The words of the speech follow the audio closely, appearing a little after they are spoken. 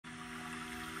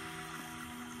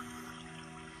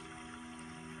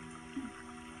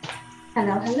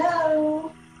Hello,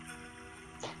 hello.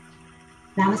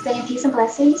 Namaste and peace and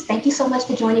blessings. Thank you so much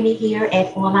for joining me here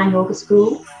at Online Yoga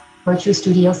School Virtual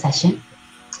Studio Session.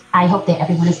 I hope that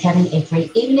everyone is having a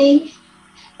great evening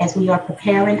as we are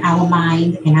preparing our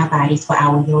mind and our bodies for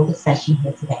our yoga session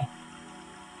here today.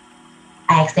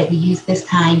 I ask that we use this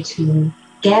time to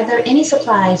gather any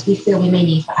supplies we feel we may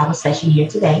need for our session here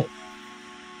today.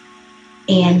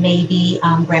 And maybe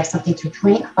grab something to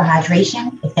drink for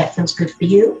hydration if that feels good for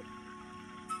you.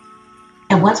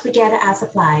 And once we gather our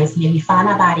supplies, may we find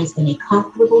our bodies in a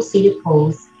comfortable seated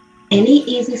pose, any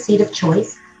easy seat of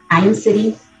choice. I am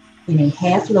sitting in a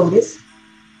half lotus.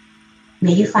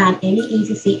 May you find any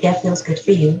easy seat that feels good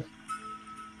for you.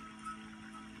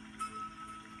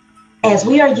 As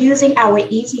we are using our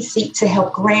easy seat to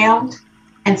help ground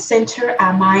and center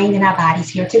our mind and our bodies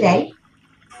here today,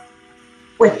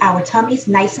 with our tummies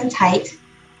nice and tight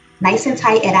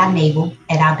at our navel,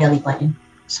 at our belly button.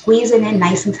 Squeezing in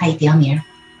nice and tight down there.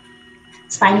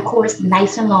 Spinal cord is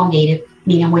nice and elongated,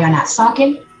 meaning we are not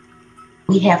sunken.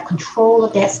 We have control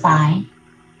of that spine.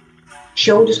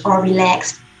 Shoulders are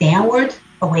relaxed downward,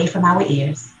 away from our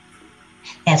ears.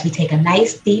 As we take a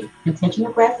nice, deep,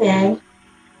 intentional breath in,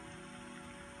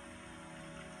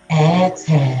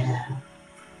 exhale.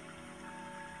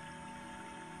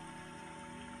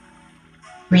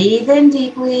 Breathe in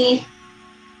deeply.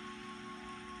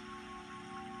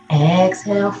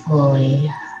 Exhale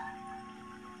fully.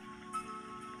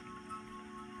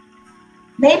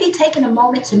 Maybe taking a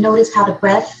moment to notice how the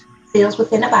breath feels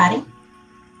within the body.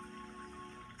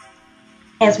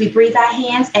 As we breathe our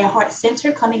hands at heart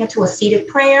center, coming into a seated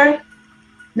prayer,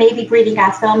 maybe breathing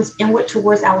our thumbs inward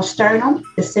towards our sternum,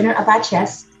 the center of our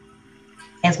chest,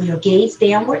 as we are gazed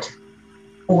downward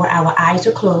or our eyes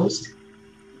are closed.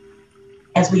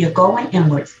 As we are going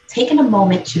inwards, taking a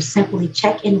moment to simply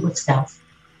check in with self.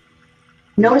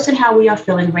 Noticing how we are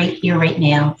feeling right here, right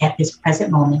now, at this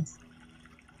present moment,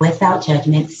 without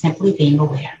judgment, simply being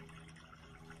aware.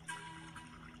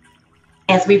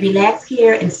 As we relax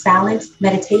here in silent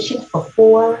meditation for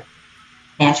 4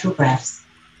 natural breaths.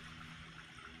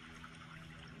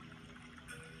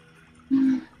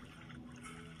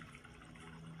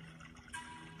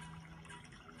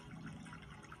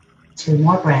 2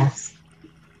 more breaths.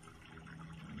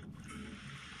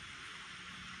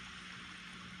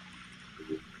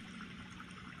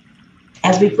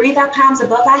 As we breathe our palms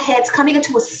above our heads, coming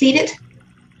into a seated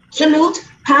salute,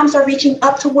 palms are reaching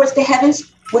up towards the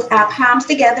heavens with our palms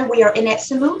together. We are in that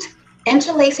salute,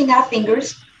 interlacing our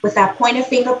fingers with our pointer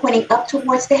finger pointing up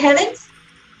towards the heavens.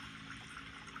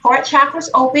 Heart chakras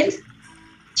opened,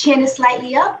 chin is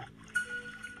slightly up.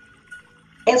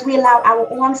 As we allow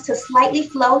our arms to slightly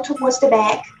flow towards the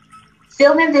back,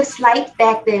 feeling this slight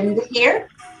back bend here.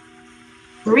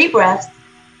 3 breaths.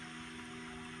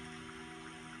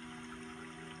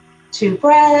 2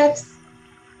 breaths.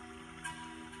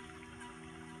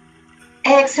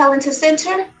 Exhale into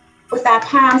center with our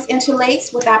palms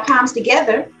interlaced, with our palms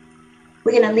together.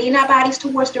 We're going to lean our bodies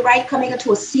towards the right, coming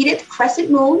into a seated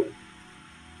crescent moon.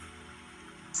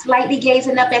 Slightly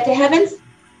gazing up at the heavens.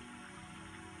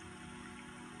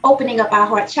 Opening up our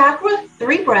heart chakra,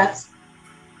 3 breaths.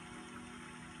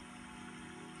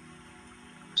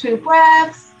 2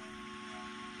 breaths.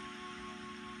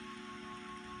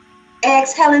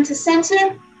 Exhale into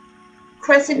center.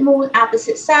 Crescent moon,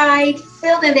 opposite side.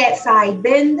 Feeling that side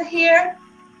bend here.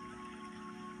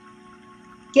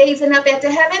 Gazing up at the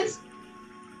heavens.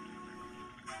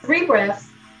 3 breaths.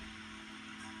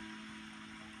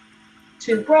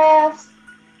 2 breaths.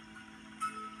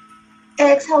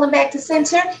 Exhaling back to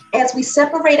center. As we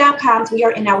separate our palms, we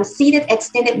are in our seated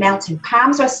extended mountain.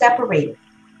 Palms are separated.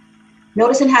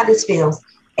 Noticing how this feels.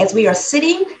 As we are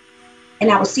sitting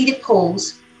in our seated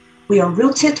pose, we are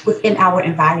rooted within our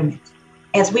environment.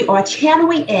 As we are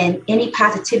channeling in any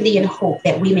positivity and hope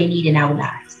that we may need in our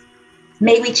lives.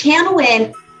 May we channel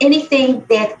in anything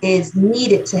that is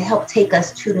needed to help take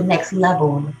us to the next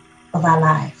level of our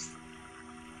lives.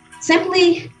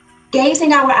 Simply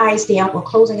gazing our eyes down or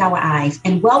closing our eyes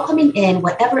and welcoming in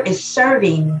whatever is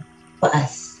serving for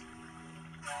us.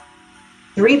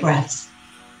 3 breaths.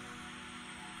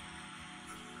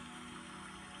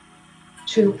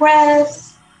 2 breaths.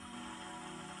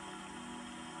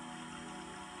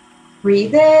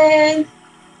 Breathe in.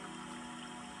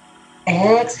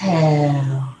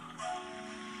 Exhale.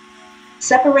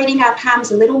 Separating our palms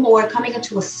a little more, coming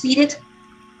into a seated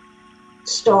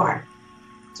star.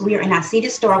 So we are in our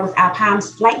seated star with our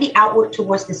palms slightly outward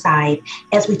towards the side.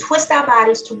 As we twist our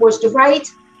bodies towards the right,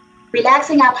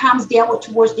 relaxing our palms downward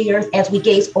towards the earth as we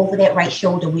gaze over that right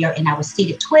shoulder. We are in our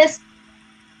seated twist.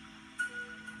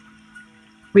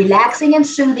 Relaxing and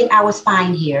soothing our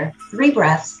spine here. 3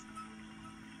 breaths.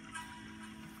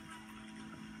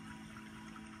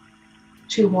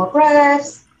 2 more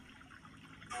breaths.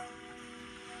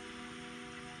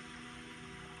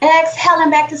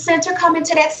 Exhaling back to center, come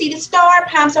into that seated star.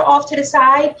 Palms are off to the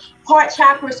side. Heart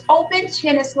chakra is open,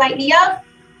 chin is slightly up.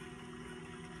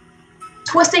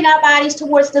 Twisting our bodies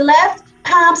towards the left.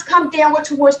 Palms come downward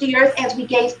towards the earth as we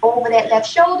gaze over that left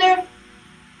shoulder.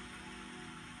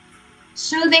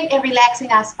 Soothing and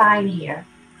relaxing our spine here.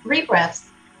 3 breaths.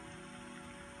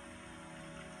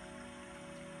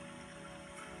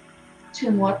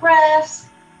 2 more breaths.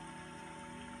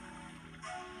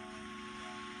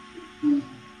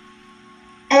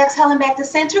 Exhaling back to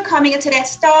center, coming into that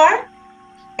star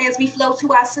as we flow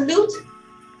to our salute.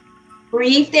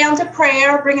 Breathe down to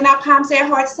prayer, bringing our palms at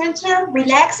heart center,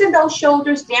 relaxing those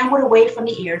shoulders downward away from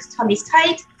the ears. Tummy's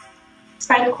tight,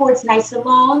 spinal cord's nice and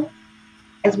long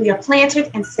as we are planted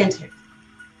and centered.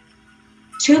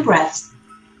 2 breaths.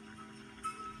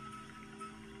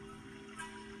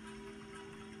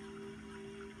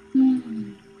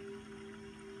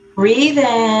 Breathe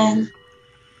in.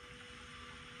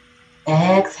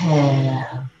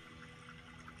 Exhale.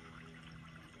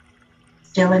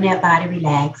 Feeling that body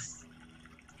relax.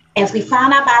 As we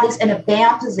find our bodies in a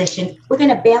bound position, we're going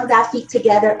to bend our feet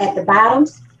together at the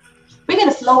bottoms. We're going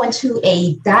to flow into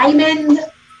a diamond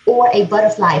or a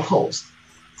butterfly pose.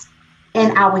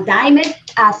 In our diamond,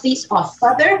 our feet are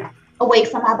further away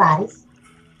from our bodies.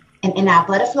 And in our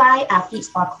butterfly, our feet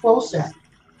are closer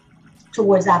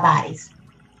towards our bodies.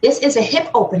 This is a hip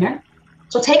opener.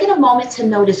 So taking a moment to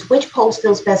notice which pose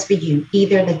feels best for you,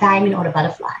 either the diamond or the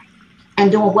butterfly, and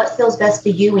doing what feels best for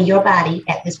you and your body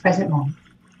at this present moment.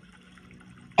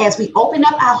 As we open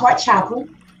up our heart chakra,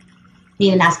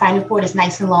 meaning our spinal cord is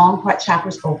nice and long, heart chakra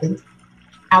is open.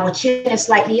 Our chin is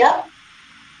slightly up.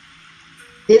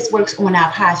 This works on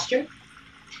our posture.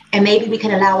 And maybe we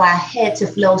can allow our head to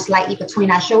flow slightly between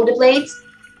our shoulder blades.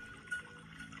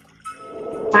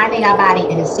 Finding our body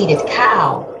in a seated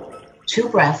cow. 2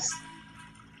 breaths.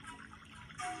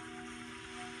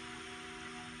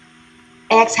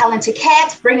 Exhaling to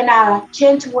cat, bringing our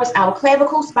chin towards our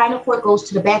clavicle. Spinal cord goes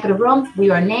to the back of the room. We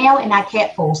are now in our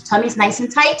cat pose. Tummy's nice and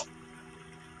tight.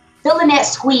 Feeling that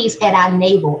squeeze at our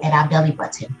navel, at our belly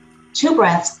button. 2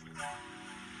 breaths.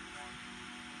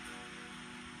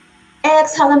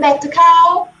 Exhaling back to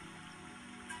cow.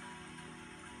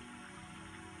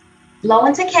 Flow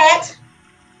into cat.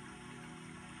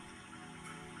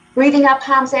 Breathing our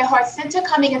palms at heart center,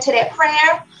 coming into that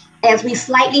prayer. As we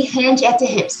slightly hinge at the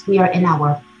hips, we are in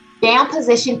our down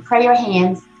position, prayer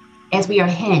hands as we are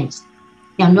hinged.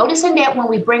 Now noticing that when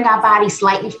we bring our body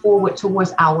slightly forward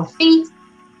towards our feet,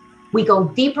 we go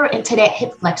deeper into that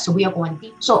hip flexor. We are going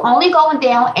deep. So only going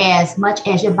down as much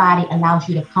as your body allows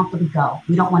you to comfortably go.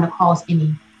 We don't want to cause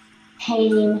any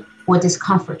pain or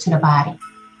discomfort to the body.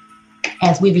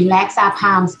 As we relax our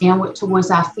palms downward towards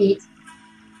our feet,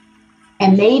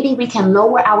 and maybe we can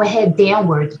lower our head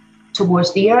downward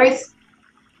towards the earth,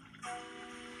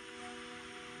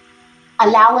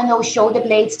 allowing those shoulder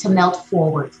blades to melt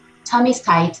forward. Tummy's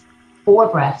tight, 4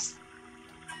 breaths.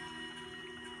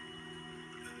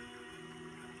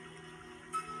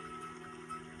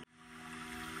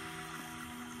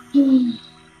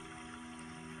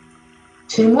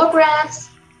 Two more breaths.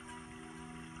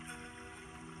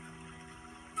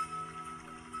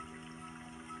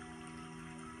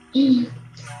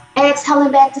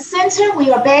 Exhaling back to center.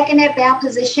 We are back in that bound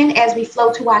position as we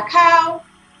flow to our cow.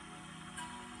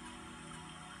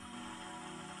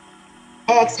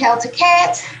 Exhale to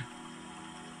cat.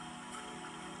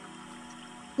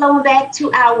 Flowing back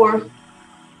to our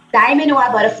diamond or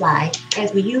our butterfly.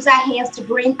 As we use our hands to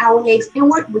bring our legs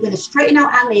inward, we're going to straighten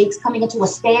out our legs, coming into a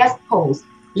staff pose.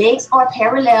 Legs are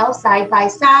parallel, side by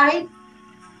side.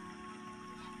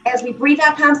 As we breathe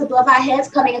our palms above our heads,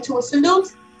 coming into a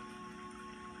salute.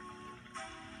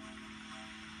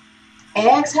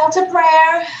 Exhale to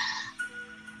prayer.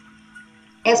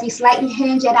 As we slightly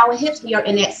hinge at our hips, we are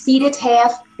in that seated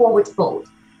half forward fold.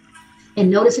 And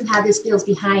noticing how this feels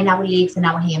behind our legs and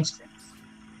our hamstrings.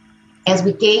 As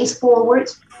we gaze forward,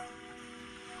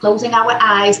 closing our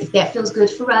eyes if that feels good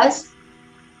for us.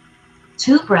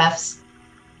 2 breaths.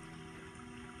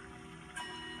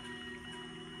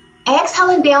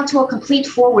 Exhaling down to a complete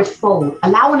forward fold,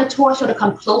 allowing the torso to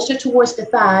come closer towards the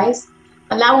thighs,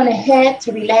 allowing the head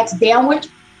to relax downward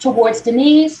towards the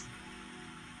knees,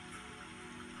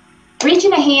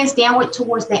 reaching the hands downward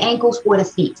towards the ankles or the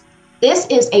feet. This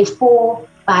is a full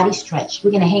body stretch.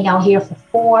 We're going to hang out here for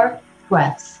 4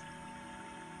 breaths.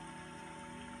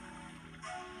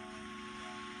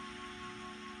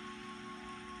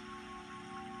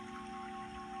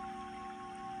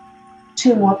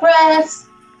 2 more breaths.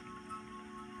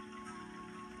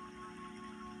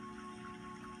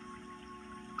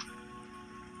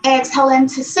 Exhale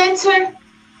into center.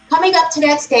 Coming up to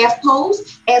that staff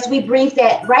pose, as we breathe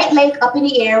that right leg up in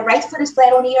the air, right foot is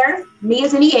flat on the earth, knee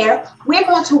is in the air, we're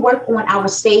going to work on our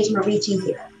sage marichi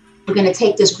here. We're going to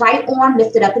take this right arm,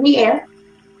 lift it up in the air,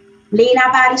 lean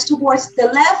our bodies towards the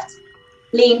left,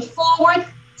 lean forward,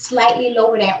 slightly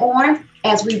lower that arm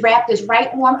as we wrap this right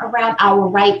arm around our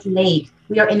right leg.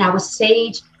 We are in our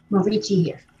sage marichi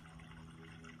here.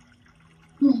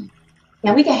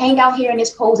 Now we can hang out here in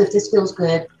this pose if this feels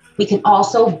good. We can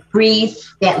also breathe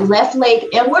that left leg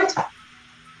inward,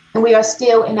 and we are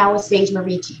still in our sage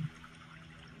marichi.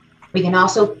 We can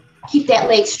also keep that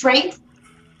leg straight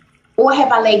or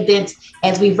have our leg bent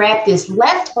as we wrap this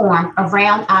left arm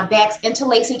around our backs,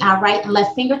 interlacing our right and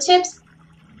left fingertips.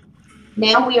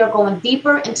 Now we are going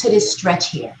deeper into this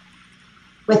stretch here.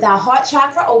 With our heart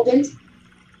chakra opened,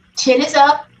 chin is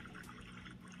up.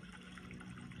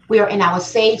 We are in our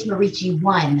sage marichi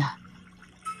 1.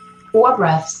 4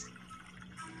 breaths.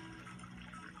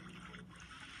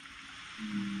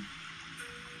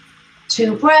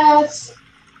 Two breaths.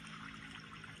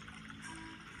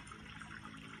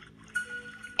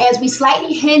 As we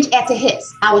slightly hinge at the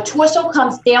hips, our torso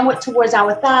comes downward towards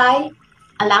our thigh,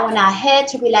 allowing our head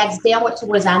to relax downward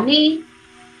towards our knee.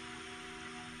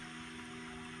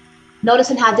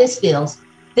 Noticing how this feels.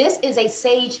 This is a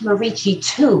sage marichi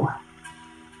 2.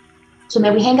 So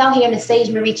may we hang out here in the sage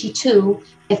marichi 2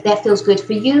 if that feels good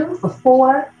for you for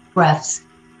 4 breaths.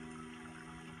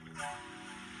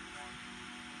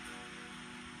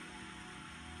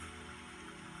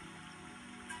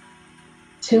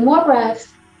 Two more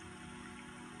breaths.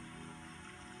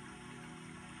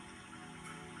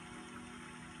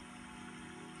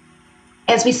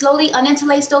 As we slowly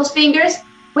uninterlace those fingers,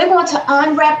 we're going to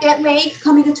unwrap that leg,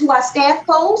 coming into our staff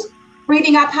pose,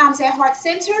 breathing our palms at heart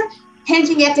center,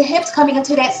 hinging at the hips, coming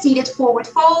into that seated forward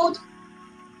fold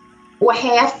or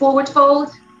half forward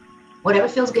fold, whatever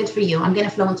feels good for you. I'm going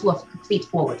to flow into a complete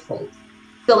forward fold,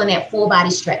 filling that full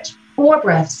body stretch. 4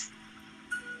 breaths.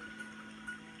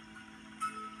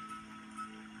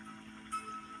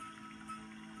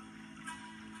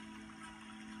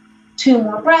 Two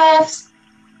more breaths.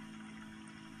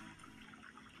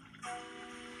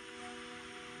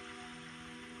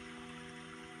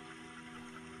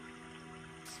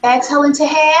 Exhale into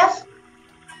half.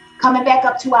 Coming back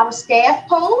up to our staff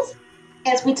pose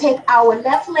as we take our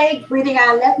left leg, breathing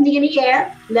our left knee in the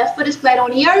air. Left foot is flat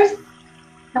on the earth.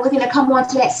 And we're going to come on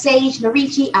to that sage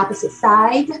marichi, opposite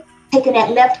side. Taking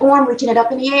that left arm, reaching it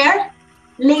up in the air.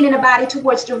 Leaning the body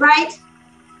towards the right.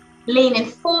 Leaning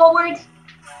forward.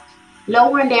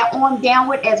 Lowering that arm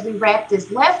downward as we wrap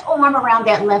this left arm around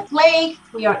that left leg.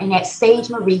 We are in that sage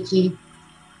marichi.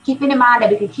 Keeping in mind that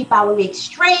we can keep our legs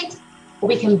straight, or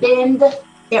we can bend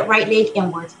that right leg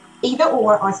inwards. Either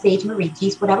or are sage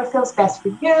marichis, whatever feels best for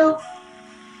you.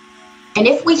 And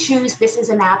if we choose, this is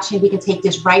an option. We can take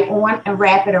this right arm and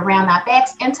wrap it around our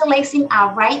backs, interlacing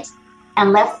our right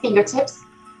and left fingertips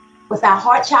with our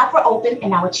heart chakra open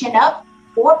and our chin up.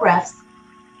 4 breaths.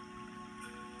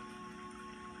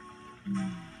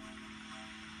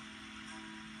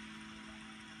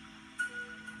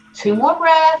 Two more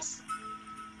breaths.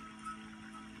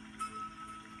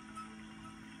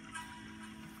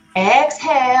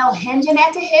 Exhale, hinging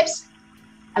at the hips,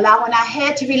 allowing our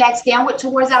head to relax downward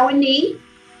towards our knee.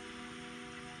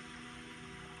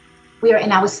 We are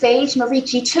in our sage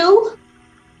marichi 2.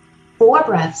 4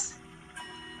 breaths.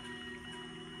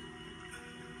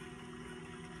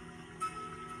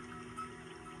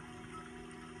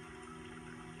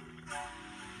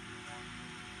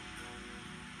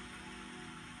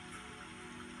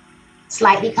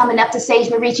 Slightly coming up to sage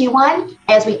marichi 1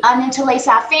 as we uninterlace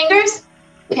our fingers.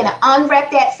 We're going to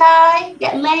unwrap that thigh,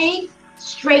 that leg,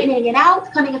 straightening it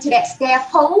out, coming into that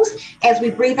staff pose as we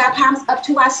breathe our palms up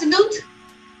to our salute.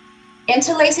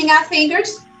 Interlacing our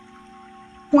fingers,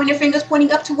 pointer fingers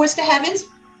pointing up towards the heavens.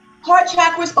 Heart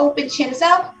chakra is open, chin is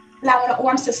up, allowing the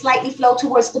arms to slightly flow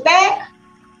towards the back.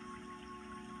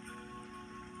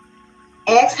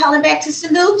 Exhaling back to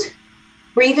salute,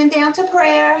 breathing down to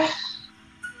prayer.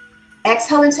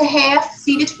 Exhale into half,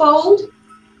 seated fold.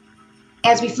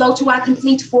 As we flow to our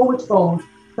complete forward fold.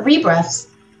 3 breaths.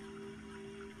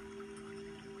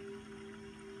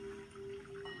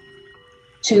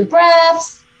 Two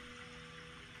breaths.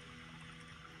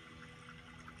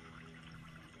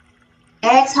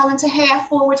 Exhale into half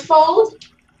forward fold.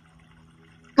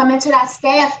 Come into that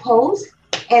staff pose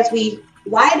as we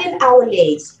widen our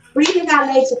legs. Breathing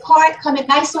our legs apart, coming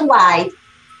nice and wide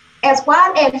as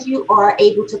you are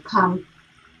able to come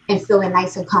and feeling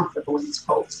nice and comfortable in this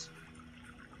pose.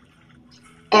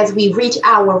 As we reach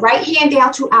our right hand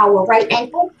down to our right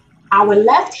ankle, our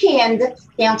left hand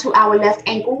down to our left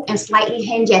ankle, and slightly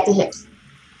hinge at the hips.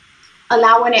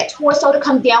 Allowing that torso to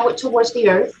come downward towards the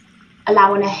earth,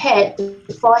 allowing the head,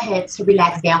 the forehead to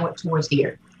relax downward towards the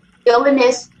earth. Feeling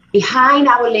this behind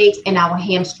our legs and our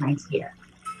hamstrings here.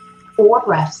 4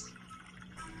 breaths.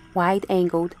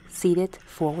 Wide-angled, seated,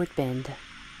 forward bend.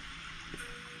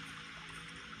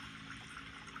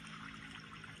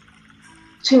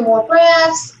 Two more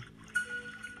breaths.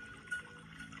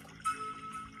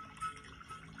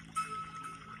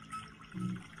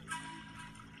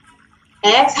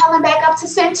 Exhaling back up to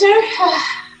center.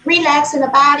 Relaxing the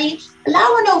body.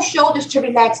 Allowing those shoulders to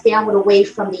relax downward away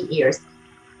from the ears.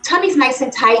 Tummy's nice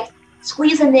and tight.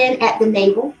 Squeezing in at the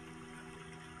navel.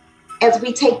 As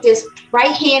we take this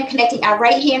right hand, connecting our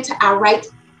right hand to our right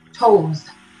toes.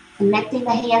 Connecting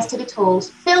the hands to the toes.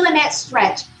 Feeling that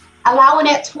stretch. Allowing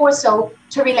that torso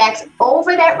to relax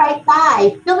over that right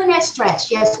thigh. Feeling that stretch.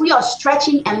 Yes, we are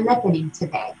stretching and lengthening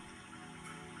today.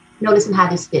 Noticing how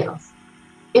this feels.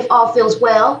 If all feels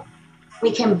well,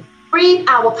 we can bring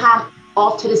our palm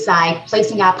off to the side,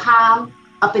 placing our palm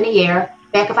up in the air.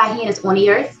 Back of our hand is on the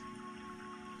earth.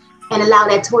 And allow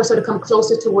that torso to come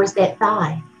closer towards that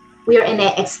thigh. We are in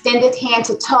that extended hand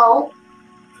to toe,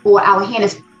 or our hand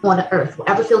is on the earth,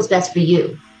 whatever feels best for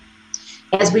you.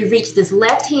 As we reach this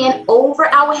left hand over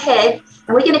our head,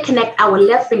 and we're going to connect our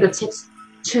left fingertips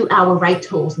to our right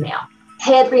toes now.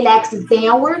 Head relaxes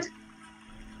downward.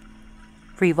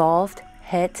 Revolved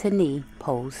head to knee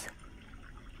pose.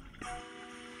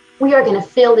 We are going to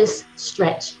feel this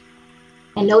stretch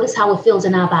and notice how it feels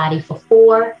in our body for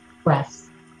 4 breaths.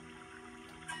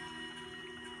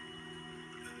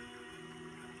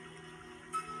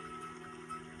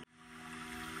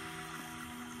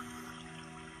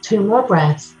 Two more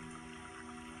breaths.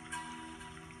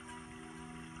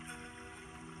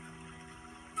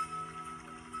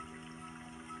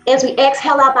 As we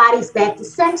exhale our bodies back to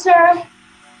center,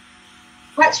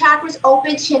 heart chakras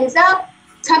open, chin is up,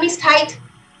 tummy's tight,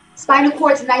 spinal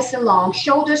cord's nice and long,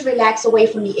 shoulders relax away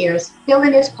from the ears.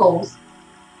 Feeling this pose.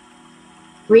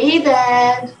 Breathe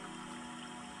in.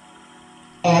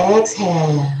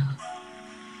 Exhale.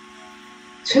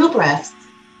 2 breaths.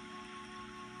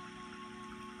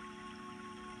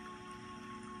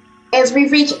 As we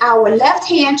reach our left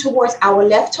hand towards our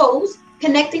left toes,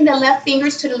 connecting the left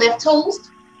fingers to the left toes,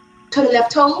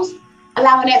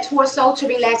 allowing that torso to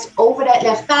relax over that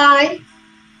left thigh.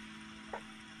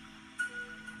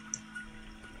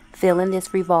 Feeling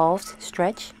this revolved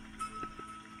stretch.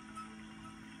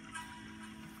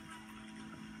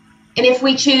 And if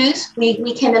we choose,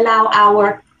 we can allow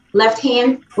our left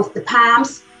hand with the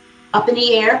palms up in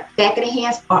the air, back of the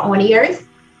hands are on the earth.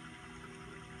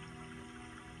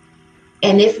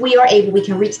 And if we are able, we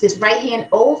can reach this right hand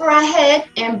over our head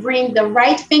and bring the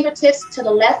right fingertips to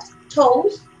the left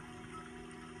toes.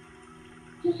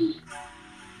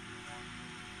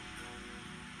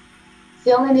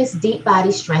 Feeling this deep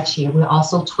body stretch here. We're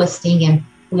also twisting and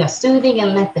we are soothing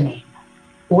and lengthening.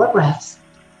 4 breaths.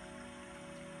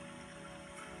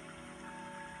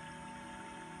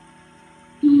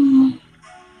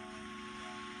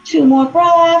 Two more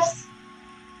breaths.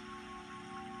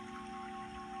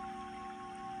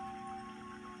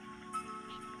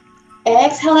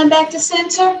 Exhaling back to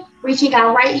center, reaching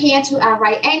our right hand to our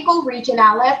right ankle, reaching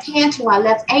our left hand to our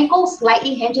left ankle,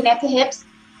 slightly hinging at the hips,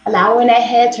 allowing that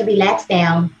head to relax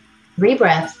down. 3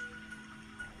 breaths.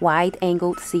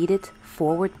 Wide-angled seated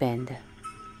forward bend.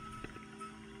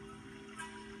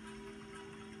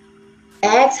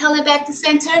 Exhaling back to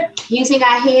center, using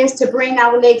our hands to bring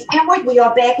our legs inward. We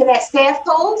are back in that staff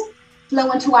pose,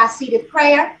 flow into our seated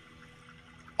prayer.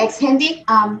 Extending,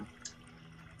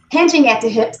 hinging at the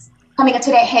hips, coming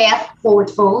into that half forward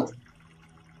fold.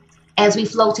 As we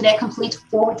flow to that complete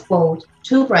forward fold,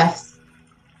 2 breaths.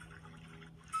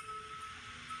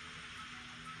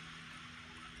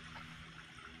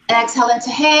 Exhale into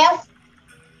half,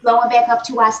 flowing back up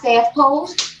to our staff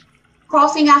pose.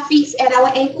 Crossing our feet at our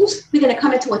ankles, we're going to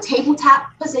come into a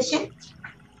tabletop position.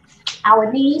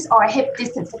 Our knees are hip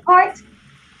distance apart.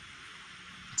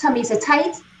 Tummies are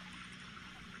tight.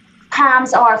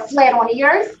 Palms are flat on the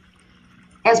earth.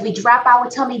 As we drop our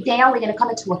tummy down, we're going to come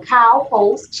into a cow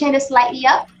pose. Chin is slightly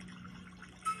up.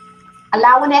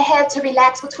 Allowing the head to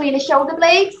relax between the shoulder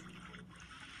blades.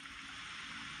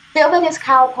 Feeling this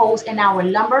cow pose in our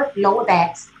lumbar lower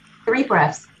backs. 3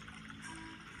 breaths.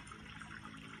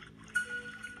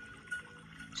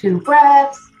 2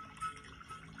 breaths.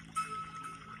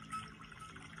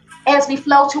 As we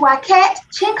flow to our cat,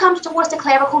 chin comes towards the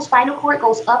clavicle, spinal cord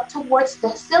goes up towards the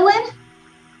ceiling.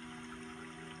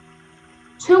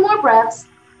 2 more breaths.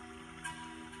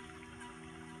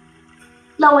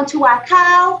 Flow into our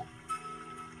cow.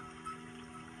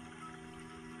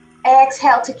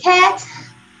 Exhale to cat.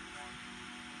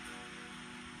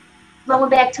 Flowing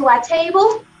back to our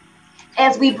table.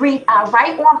 As we breathe our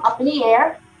right arm up in the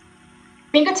air.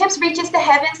 Fingertips reaches the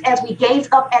heavens as we gaze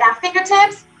up at our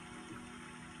fingertips.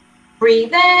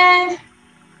 Breathe in.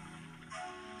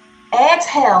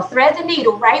 Exhale, thread the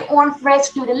needle. Right arm threads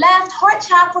through the left. Heart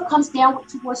chakra comes down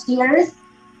towards the earth,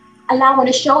 allowing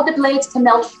the shoulder blades to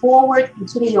melt forward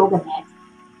into the yoga mat.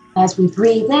 As we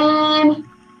breathe in,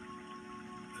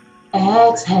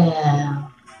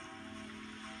 exhale.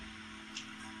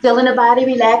 Feeling the body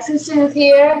relax and soothe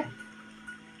here.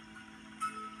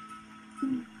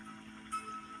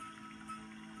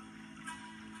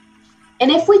 And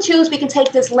if we choose, we can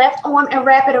take this left arm and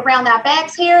wrap it around our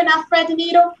backs here and I'll thread the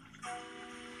needle.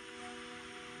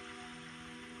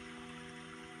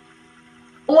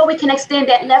 Or we can extend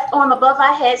that left arm above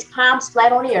our heads, palms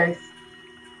flat on the earth.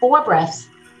 4 breaths.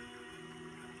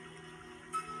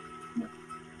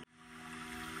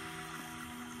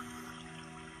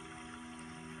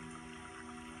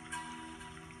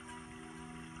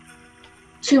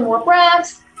 Two more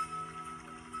breaths.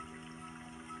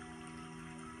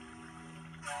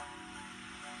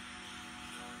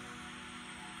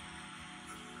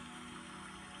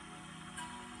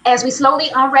 As we slowly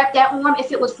unwrap that arm,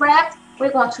 if it was wrapped,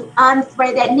 we're going to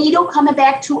unthread that needle, coming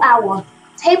back to our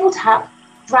tabletop,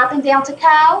 dropping down to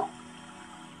cow.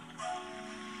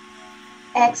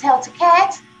 Exhale to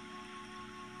cat.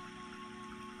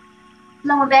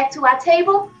 Flowing back to our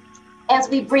table. As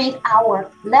we breathe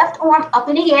our left arm up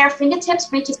in the air,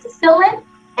 fingertips reaches the ceiling.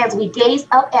 As we gaze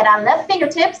up at our left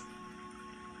fingertips.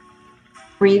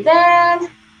 Breathe in.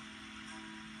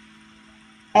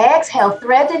 Exhale,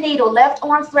 thread the needle. Left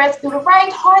arm threads through the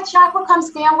right. Heart chakra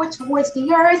comes downward towards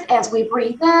the earth as we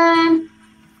breathe in.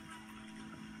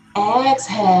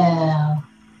 Exhale.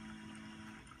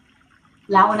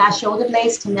 Allowing our shoulder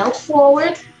blades to melt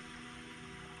forward.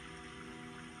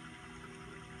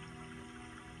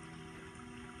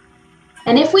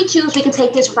 And if we choose, we can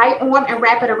take this right arm and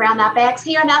wrap it around our backs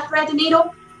here and I'll thread the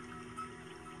needle.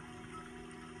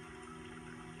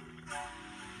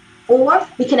 Or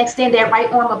we can extend that right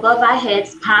arm above our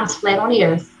heads, palms flat on the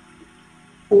earth.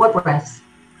 4 breaths.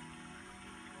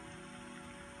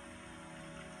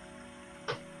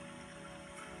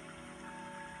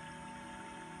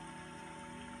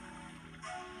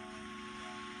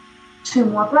 Two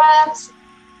more breaths.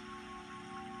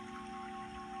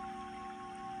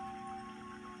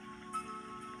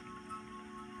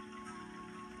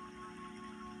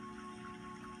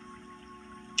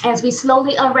 As we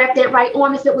slowly unwrap that right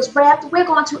arm, if it was wrapped, we're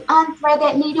going to unthread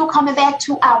that needle, coming back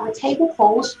to our table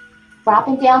pose,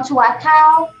 dropping down to our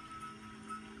cow.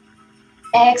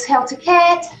 Exhale to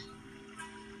cat.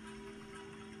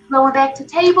 Flowing back to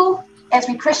table. As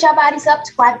we push our bodies up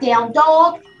to our down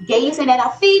dog, gazing at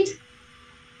our feet.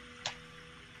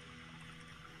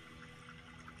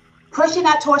 Pushing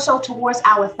our torso towards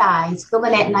our thighs,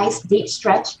 feeling that nice deep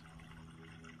stretch.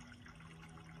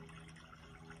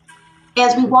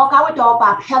 As we walk our dog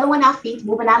by pedaling our feet,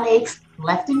 moving our legs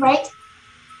left and right.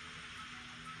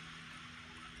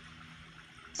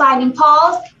 Finding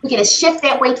pause, we're going to shift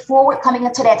that weight forward, coming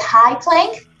into that high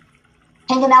plank.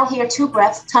 Hanging out here, 2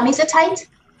 breaths, tummies are tight.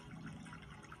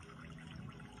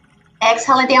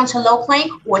 Exhaling down to low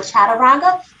plank or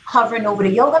chaturanga, hovering over the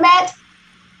yoga mat.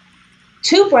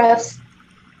 2 breaths.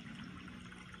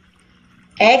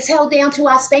 Exhale down to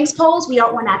our Sphinx pose. We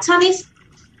are on our tummies.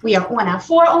 We are on our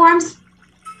forearms.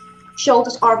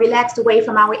 Shoulders are relaxed away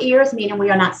from our ears, meaning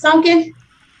we are not sunken.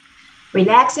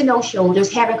 Relaxing those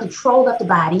shoulders, having control of the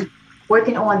body,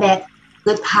 working on that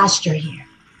good posture here.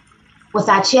 With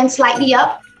our chin slightly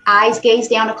up, eyes gaze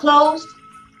down or closed.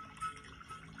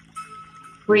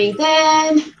 Breathe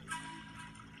in.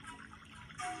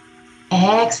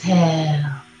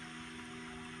 Exhale.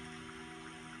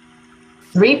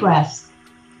 3 breaths.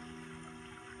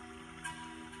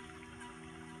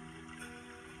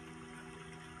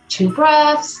 Two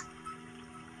breaths.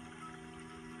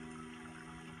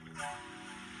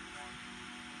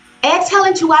 Exhale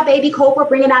into our baby cobra,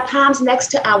 bringing our palms next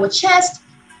to our chest.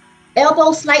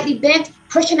 Elbows slightly bent,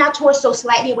 pushing our torso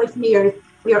slightly away from the earth.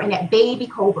 We are in that baby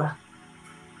cobra.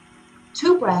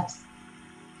 2 breaths.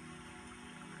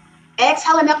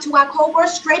 Exhaling up to our cobra,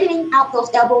 straightening out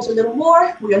those elbows a little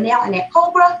more. We are now in that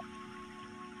cobra.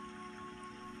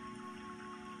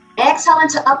 Exhaling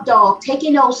to up dog,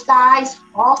 taking those thighs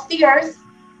off the earth.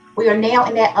 We are now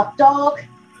in that up dog.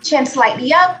 Chin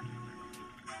slightly up.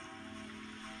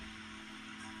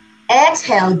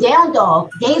 Exhale, down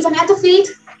dog. Gazing at the feet.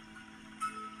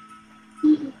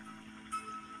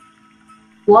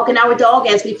 Walking our dog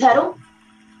as we pedal.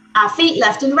 Our feet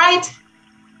left and right.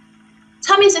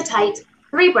 Tummies are tight.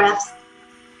 3 breaths.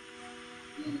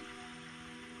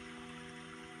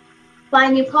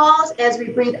 Finding pause as we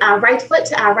breathe our right foot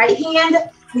to our right hand.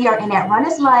 We are in that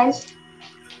runner's lunge.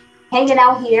 Hanging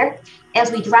out here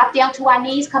as we drop down to our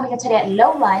knees, coming into that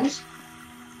low lunge.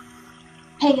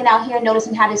 Hanging out here,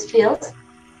 noticing how this feels.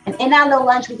 And in our low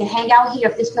lunge, we can hang out here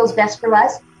if this feels best for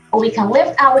us. Or we can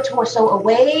lift our torso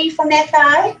away from that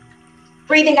thigh.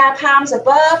 Breathing our palms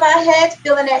above our heads,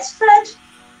 feeling that stretch.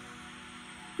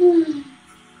 3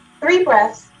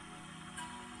 breaths.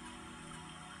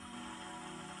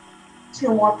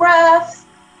 2 more breaths.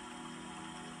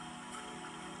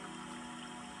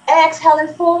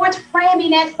 Exhaling forward, framing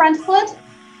that front foot.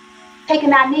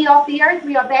 Taking our knee off the earth,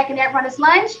 we are back in that runner's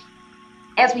lunge.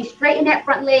 As we straighten that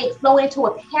front leg, flow into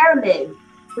a pyramid.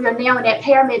 We are now in that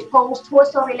pyramid pose.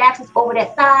 Torso relaxes over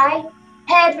that thigh.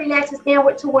 Head relaxes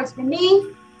downward towards the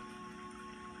knee.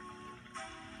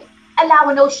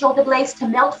 Allowing those shoulder blades to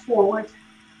melt forward.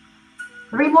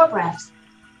 3 more breaths.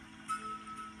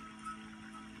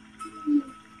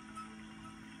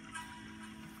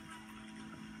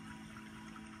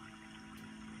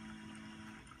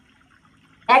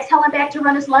 Exhaling back to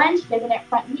runner's lunge, bending that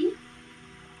front knee.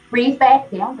 Breathe back,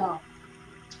 down dog.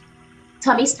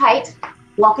 Tummy's tight.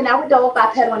 Walking our dog by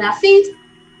pedaling our feet.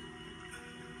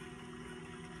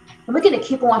 And we're going to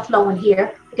keep on flowing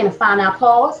here. We're going to find our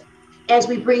pause as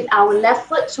we breathe our left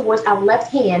foot towards our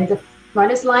left hand.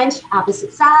 Runner's lunge,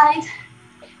 opposite side.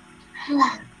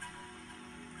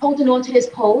 Holding on to this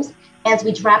pose as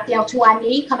we drop down to our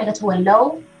knee, coming into a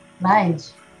low lunge.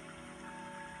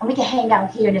 And we can hang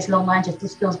out here in this low lunge if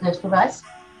this feels good for us.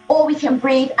 Or we can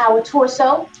breathe our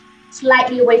torso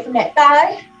slightly away from that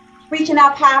thigh, reaching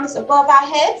our palms above our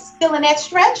heads, feeling that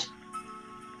stretch.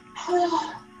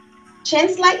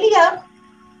 Chin slightly up.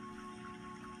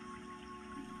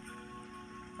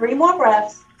 3 more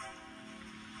breaths.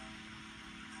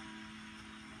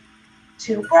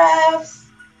 2 breaths.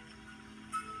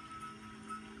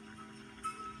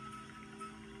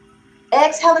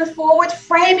 Exhaling forward,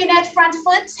 framing that front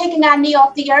foot, taking our knee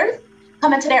off the earth,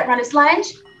 coming to that runner's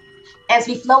lunge. As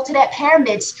we float to that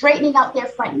pyramid, straightening out their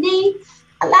front knee,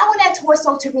 allowing that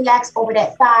torso to relax over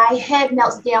that thigh, head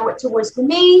melts downward towards the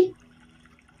knee.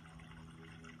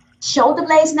 Shoulder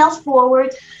blades melt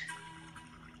forward.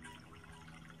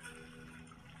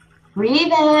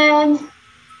 Breathe in.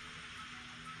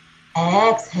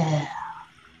 Exhale.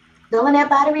 Feeling that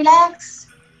body relax.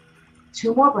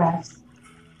 2 more breaths.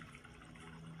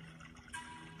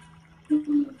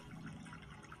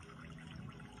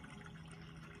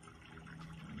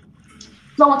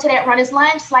 Flow into that runner's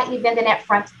lunge, slightly bending that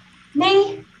front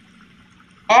knee.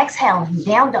 Exhaling,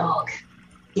 down dog.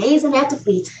 Gazing at the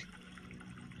feet.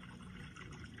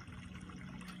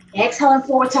 Exhaling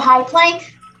forward to high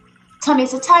plank.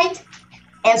 Tummies are tight.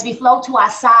 As we flow to our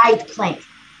side plank.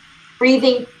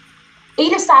 Breathing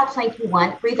either side plank you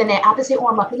want. Breathing that opposite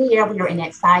arm up in the air. We are in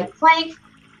that side plank.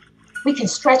 We can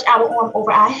stretch our arm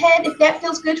over our head if that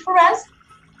feels good for us.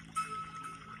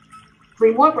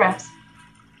 3 more breaths.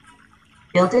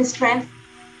 Building strength.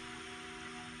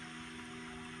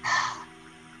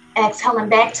 Exhaling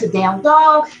back to down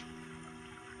dog.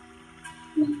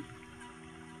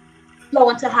 Flow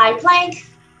into high plank.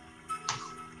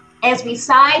 As we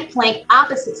side plank,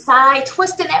 opposite side,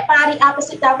 twisting that body,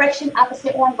 opposite direction,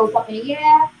 opposite arm goes up in the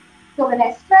air. Feeling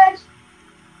that stretch.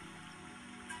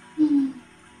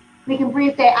 We can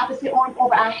breathe that opposite arm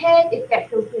over our head if that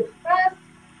feels good for us.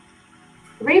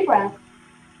 3 breaths.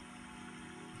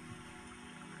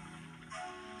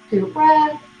 2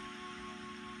 breaths.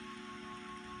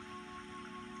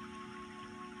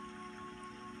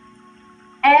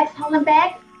 Exhaling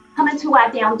back, coming to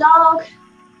our down dog.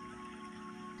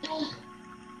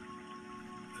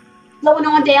 Flowing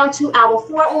on down to our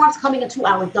forearms, coming into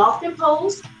our dolphin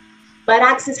pose.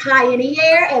 Buttocks is high in the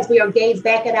air as we are gazed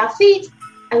back at our feet,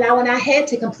 allowing our head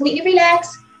to completely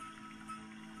relax.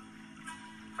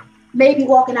 Maybe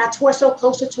walking our torso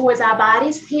closer towards our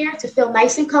bodies here to feel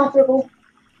nice and comfortable.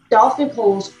 Dolphin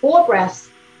pose, 4 breaths.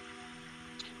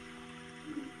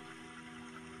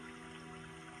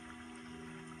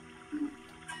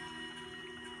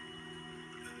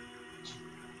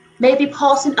 Maybe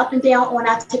pulsing up and down on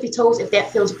our tippy toes if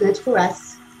that feels good for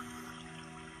us.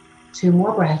 2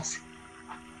 more breaths.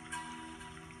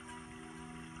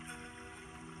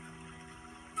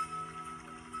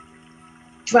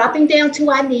 Dropping down to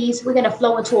our knees, we're going to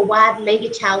flow into a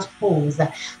wide-legged child's pose.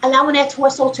 Allowing that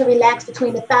torso to relax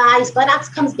between the thighs. Buttocks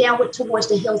comes downward towards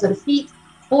the heels of the feet.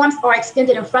 Arms are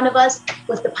extended in front of us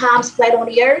with the palms flat on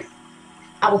the earth.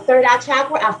 Our third eye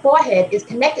chakra, our forehead, is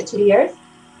connected to the earth.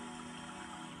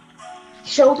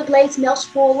 Shoulder blades melt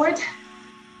forward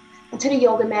into the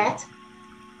yoga mat.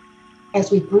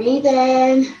 As we breathe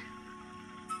in,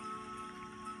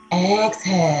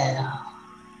 exhale.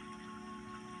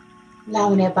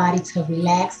 Allowing that body to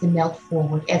relax and melt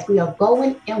forward as we are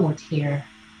going inward here.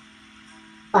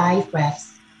 5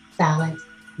 breaths, silent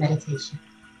meditation.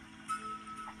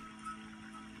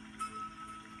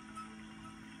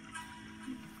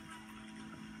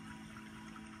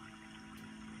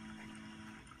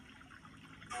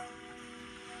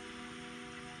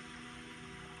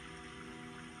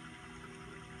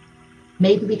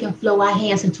 Maybe we can flow our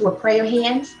hands into a prayer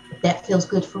hands, if that feels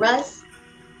good for us.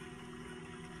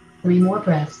 3 more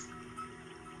breaths.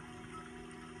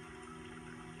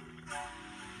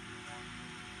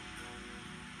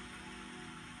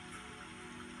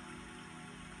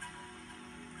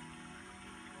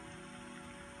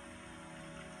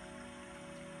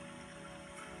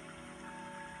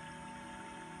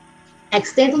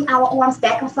 Extending our arms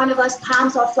back in front of us,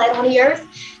 palms are flat on the earth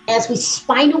as we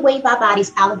spinal wave our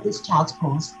bodies out of this child's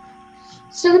pose.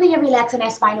 Soothing and relaxing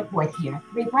that spinal cord here.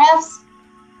 3 breaths.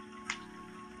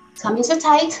 Tummies are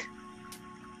tight.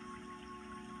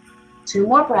 2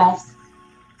 more breaths.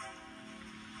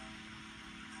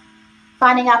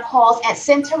 Finding our pause at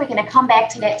center, we're going to come back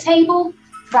to that table,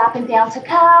 dropping down to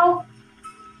cow.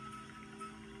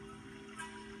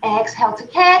 Exhale to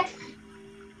cat.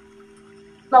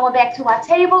 Flowing back to our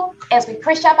table as we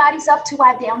push our bodies up to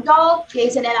our down dog,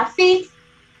 gazing at our feet.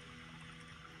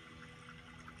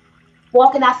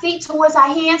 Walking our feet towards our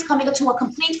hands, coming into a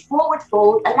complete forward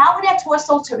fold, allowing that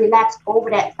torso to relax over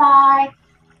that thigh.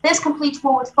 This complete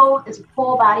forward fold is a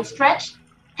full body stretch.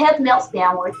 Head melts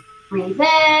downward. Breathe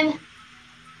in.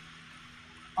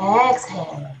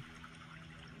 Exhale.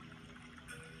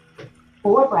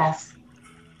 4 breaths.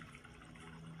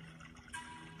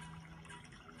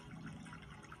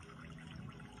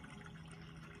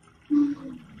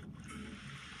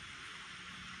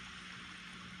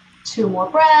 Two more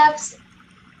breaths.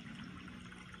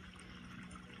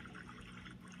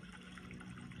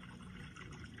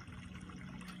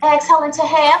 Exhale into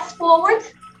half forward.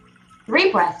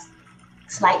 3 breaths.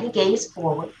 Slightly gaze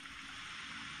forward.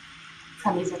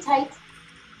 Tummies are tight.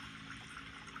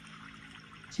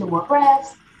 2 more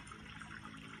breaths.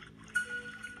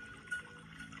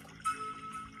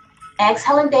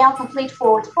 Exhaling down, complete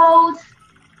forward fold.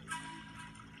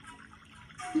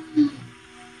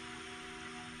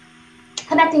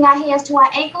 Connecting our hands to our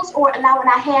ankles or allowing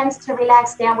our hands to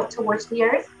relax downward towards the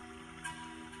earth.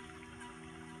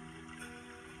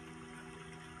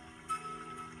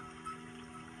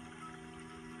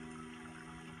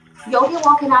 Yoga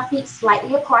walking our feet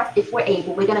slightly apart if we're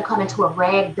able. We're going to come into a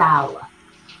ragdoll.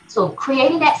 So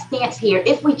creating that stance here,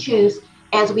 if we choose,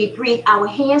 as we breathe our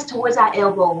hands towards our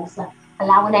elbows,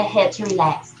 allowing that head to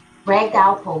relax.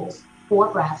 Ragdoll pose, 4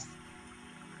 breaths.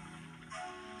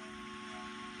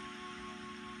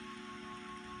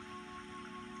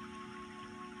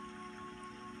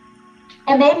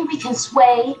 And maybe we can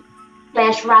sway /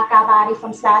 rock our body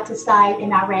from side to side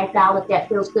in our ragdoll if that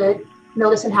feels good.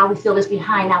 Noticing how we feel this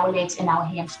behind our legs and our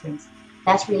hamstrings.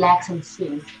 That's relaxing,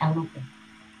 soothe, and lengthen.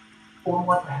 4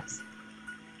 more breaths.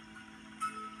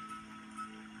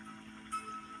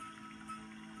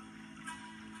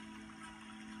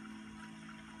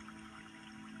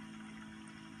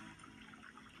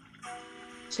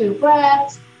 Two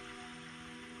breaths.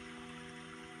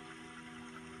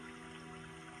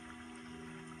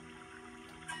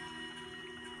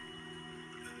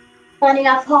 Finding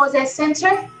our pose at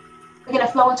center, we're going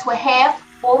to flow into a half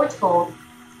forward fold.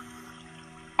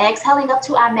 Exhaling up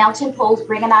to our mountain pose,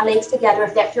 bringing our legs together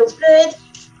if that feels good.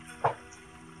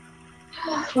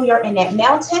 We are in that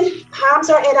mountain. Palms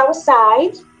are at our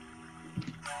side.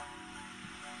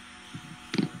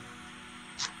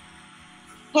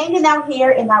 Hanging out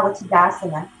here in our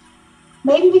Tadasana.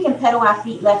 Maybe we can pedal our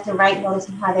feet left and right,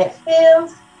 noticing how that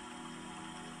feels.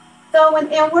 Going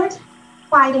inward,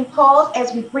 finding pause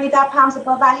as we breathe our palms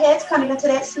above our heads, coming into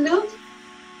that salute.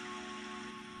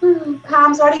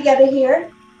 Palms are together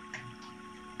here.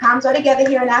 Palms are together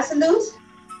here in our salute.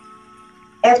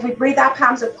 As we breathe our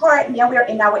palms apart, now we are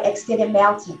in our extended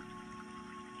mountain.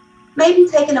 Maybe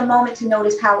taking a moment to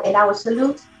notice how in our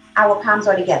salute, our palms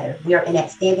are together. We are in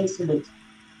that standing salute.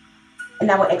 In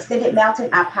our extended mountain,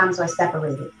 our palms are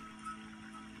separated.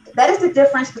 That is the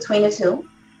difference between the two.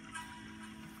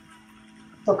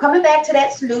 So coming back to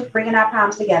that salute, bringing our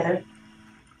palms together.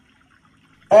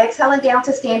 Exhaling down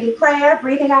to standing prayer,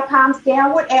 breathing our palms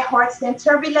downward at heart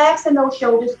center, relaxing those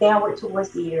shoulders downward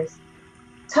towards the ears.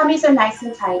 Tummies are nice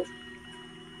and tight.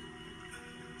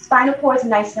 Spinal cord is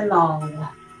nice and long.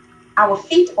 Our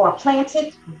feet are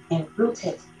planted and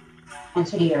rooted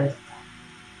into the earth.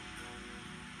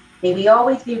 May we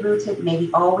always be rooted, may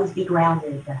we always be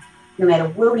grounded, no matter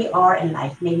where we are in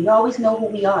life. May we always know who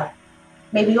we are.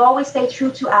 May we always stay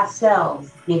true to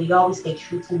ourselves. May we always stay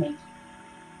true to nature.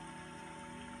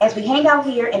 As we hang out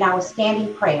here in our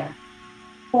standing prayer,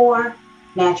 4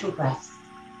 natural breaths.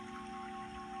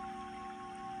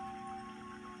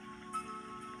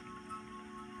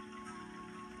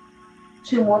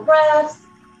 Two more breaths.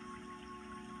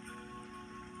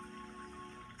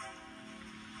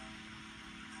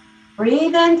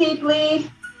 Breathe in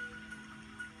deeply.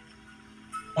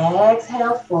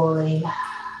 Exhale fully.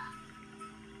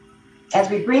 As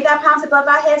we breathe our palms above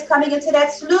our heads, coming into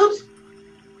that salute.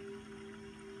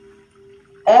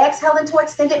 Exhale into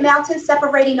extended mountain,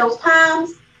 separating those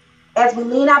palms. As we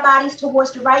lean our bodies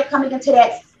towards the right, coming into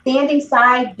that standing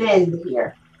side bend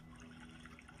here.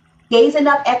 Gazing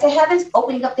up at the heavens,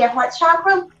 opening up their heart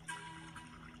chakra.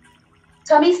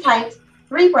 Tummy's tight.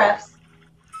 3 breaths.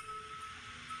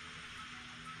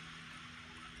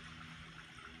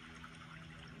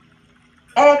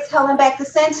 Exhaling back to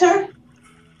center.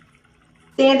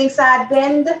 Standing side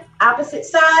bend, opposite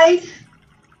side.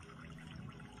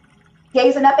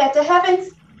 Gazing up at the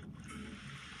heavens.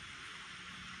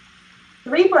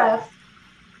 3 breaths.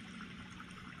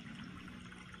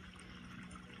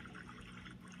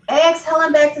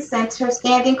 Exhaling back to center,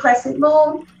 standing crescent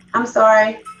moon.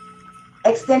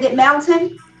 Extended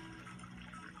mountain.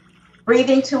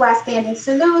 Breathing to our standing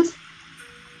salute.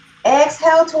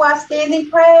 Exhale to our standing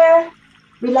prayer.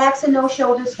 Relaxing those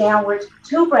shoulders downward.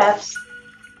 2 breaths.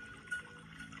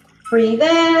 Breathe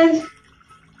in.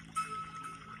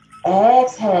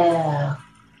 Exhale.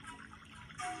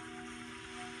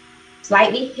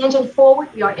 Slightly hinging forward.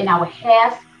 We are in our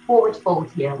half forward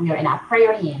fold here. We are in our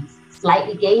prayer hands.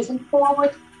 Slightly gazing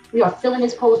forward. We are feeling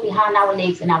this pose behind our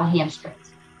legs and our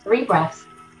hamstrings. 3 breaths.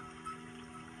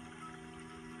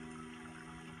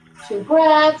 2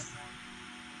 breaths.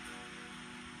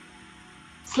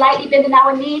 Slightly bending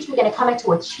our knees. We're going to come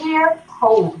into a chair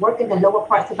pose, working the lower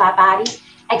parts of our body,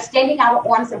 extending our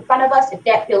arms in front of us if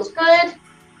that feels good.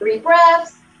 3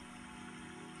 breaths.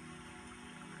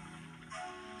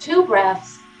 2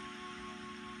 breaths.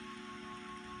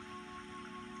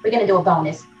 We're going to do a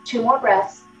bonus. 2 more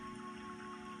breaths.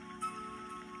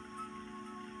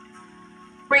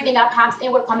 Breathing our palms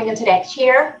inward, coming into that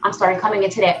coming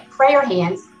into that prayer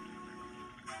hands.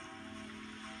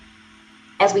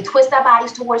 As we twist our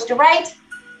bodies towards the right.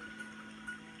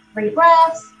 3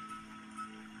 breaths.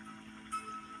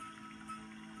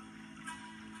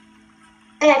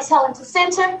 Exhale into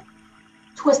center.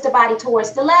 Twist the body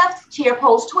towards the left. Chair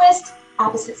pose twist.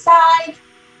 Opposite side.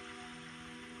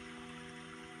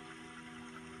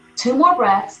 2 more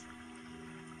breaths.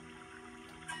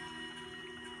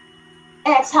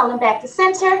 Exhaling back to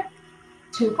center.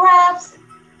 2 breaths.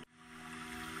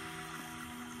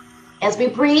 As we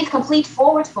breathe, complete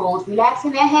forward fold.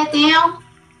 Relaxing that head down.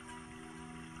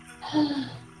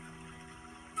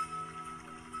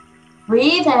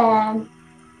 Breathe in.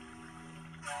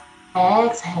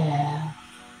 Exhale.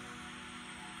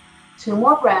 2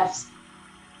 more breaths.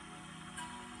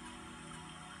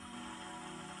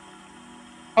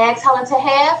 Exhale into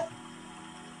half.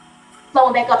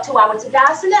 Flowing back up to our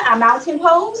Tadasana, our mountain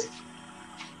pose.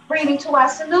 Breathing to our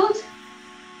salute.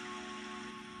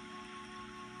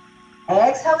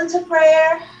 Exhale into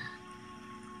prayer.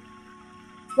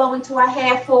 Flowing to our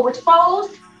half forward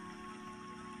fold.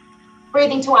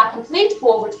 Breathing to our complete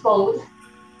forward fold.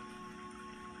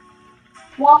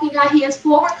 Walking our hands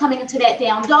forward, coming into that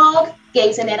down dog.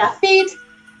 Gazing at our feet.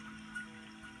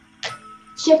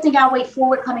 Shifting our weight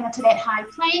forward, coming into that high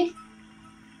plank.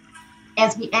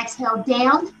 As we exhale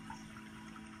down.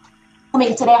 Coming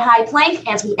into that high plank.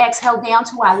 As we exhale down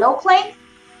to our low plank.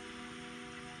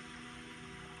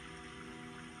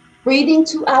 Breathing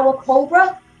to our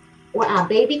cobra or our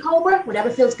baby cobra, whatever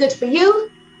feels good for you.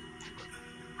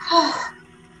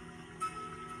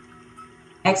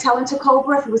 Exhale into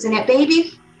cobra if it was in that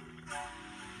baby.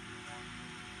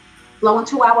 Blow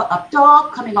into our up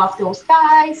dog, coming off those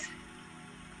thighs.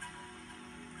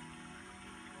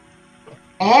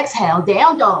 Exhale,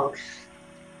 down dog.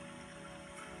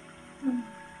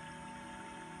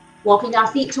 Walking our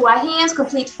feet to our hands,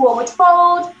 complete forward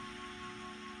fold.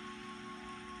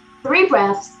 3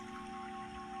 breaths.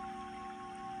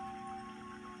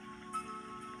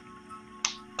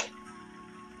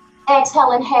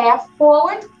 Exhale and half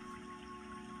forward.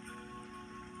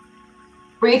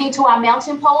 Breathing to our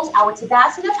mountain pose, our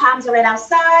Tadasana. Palms are at our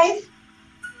side.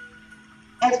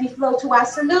 As we flow to our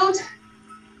salute.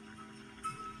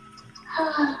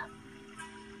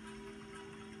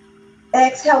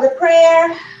 Exhale the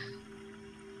prayer.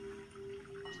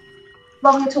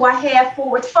 Flowing into our half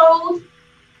forward fold.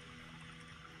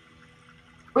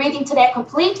 Breathing to that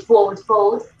complete forward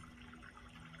fold.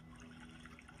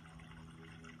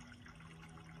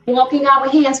 Walking our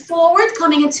hands forward,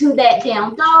 coming into that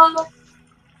down dog.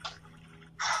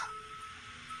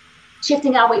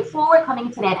 Shifting our weight forward, coming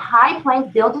into that high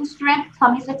plank, building strength,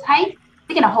 tummies are tight.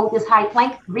 We're gonna hold this high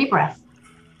plank, 3 breaths.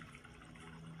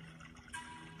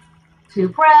 2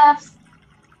 breaths.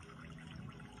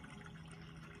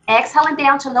 Exhaling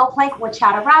down to low plank or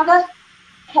chaturanga.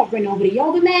 Hovering over the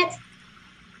yoga mat.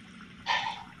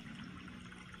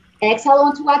 Exhale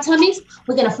onto our tummies.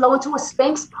 We're gonna flow into a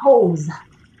Sphinx pose.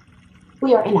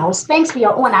 We are in our Sphinx, we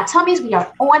are on our tummies, we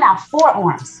are on our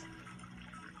forearms.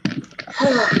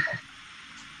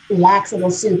 Relaxing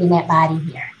and soothing that body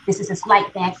here. This is a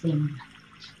slight back bend.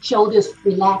 Shoulders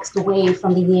relaxed away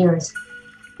from the ears.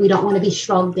 We don't want to be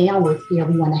shrugged downward here.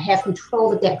 We want to have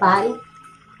control of that body,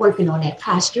 working on that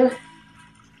posture.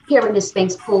 Here in the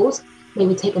Sphinx pose,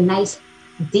 maybe take a nice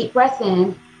deep breath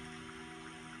in.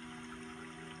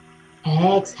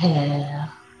 Exhale.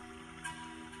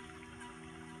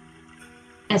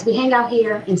 As we hang out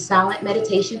here in silent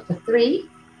meditation for 3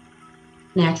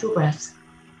 natural breaths.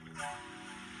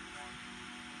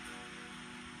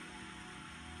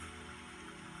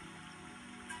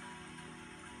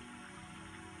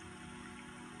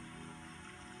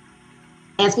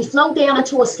 As we flow down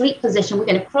into a sleep position, we're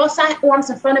going to cross our arms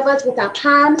in front of us with our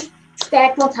palms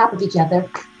stacked on top of each other,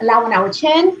 allowing our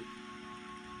chin,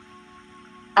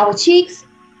 our cheeks,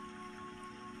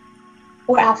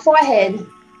 or our forehead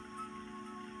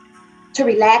to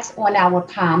relax on our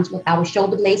palms with our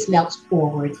shoulder blades melt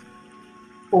forward.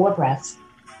 4 breaths.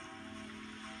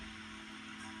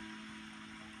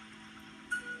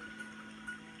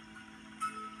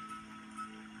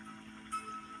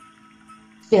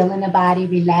 Feeling the body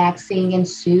relaxing and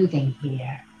soothing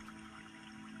here.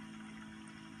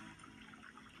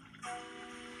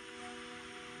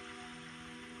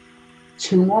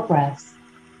 Two more breaths.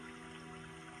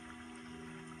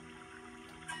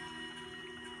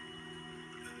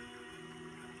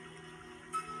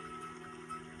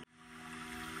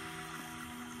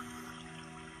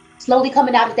 Slowly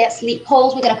coming out of that sleep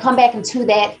pose, we're going to come back into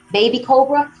that baby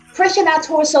cobra, pushing our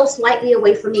torso slightly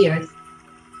away from the earth.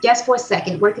 Just for a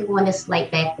second, working on this slight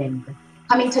back bend.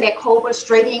 Coming to that cobra,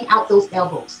 straightening out those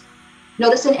elbows.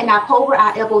 Noticing in our cobra,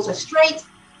 our elbows are straight.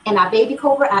 In our baby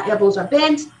cobra, our elbows are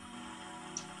bent.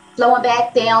 Flowing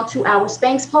back down to our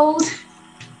Sphinx pose.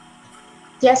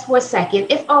 Just for a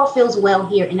second, if all feels well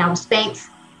here in our Sphinx,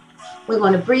 we're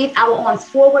going to breathe our arms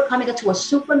forward, coming into a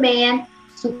Superman,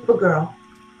 Supergirl.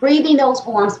 Breathing those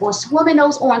arms or swimming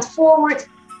those arms forward,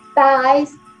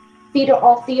 thighs, feet are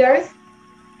off the earth.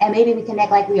 And maybe we can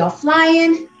act like we are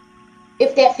flying,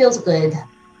 if that feels good.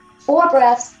 4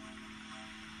 breaths.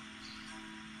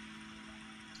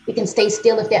 We can stay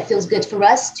still if that feels good for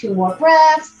us. 2 more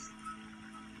breaths.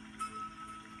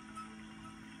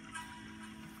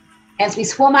 As we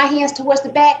swim our hands towards the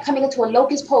back, coming into a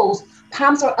locust pose,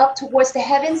 palms are up towards the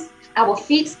heavens. Our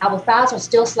feet, our thighs are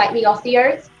still slightly off the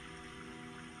earth.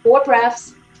 4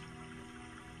 breaths.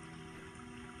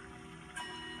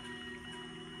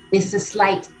 This is a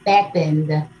slight back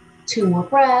bend. 2 more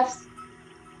breaths.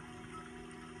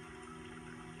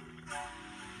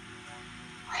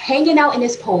 Hanging out in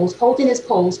this pose, holding this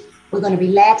pose, we're going to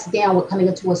relax downward, coming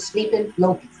into a sleeping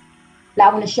locust.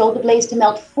 Allowing the shoulder blades to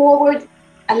melt forward,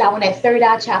 allowing that third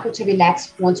eye chakra to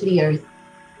relax onto the earth.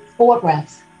 4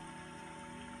 breaths.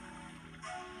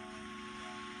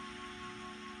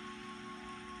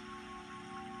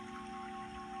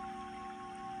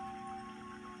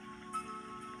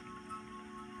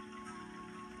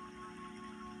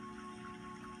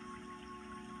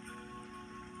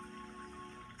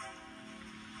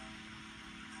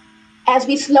 As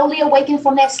we slowly awaken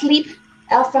from that sleep,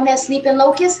 from that sleeping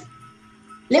locust,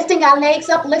 lifting our legs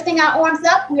up, lifting our arms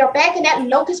up, we are back in that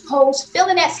locust pose,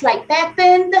 feeling that slight back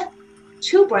bend.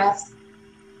 2 breaths.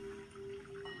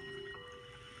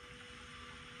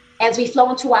 As we flow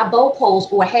into our bow pose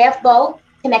or half bow,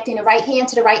 connecting the right hand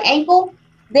to the right ankle,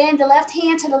 then the left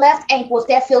hand to the left ankle if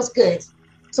that feels good.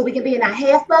 So we can be in our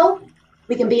half bow,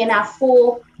 we can be in our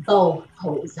full bow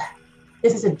pose.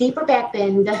 This is a deeper back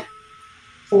bend.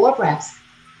 4 breaths.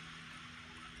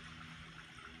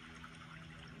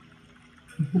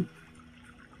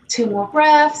 Two more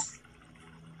breaths.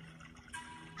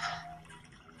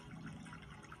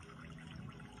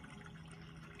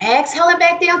 Exhaling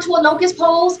back down to a locust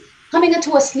pose, coming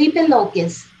into a sleeping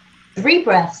locust. 3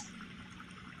 breaths.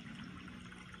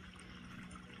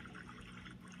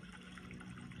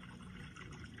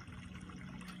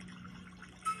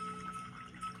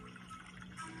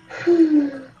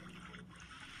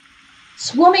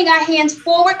 Swimming our hands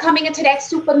forward, coming into that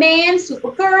Superman,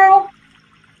 Supergirl.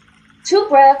 2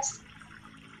 breaths.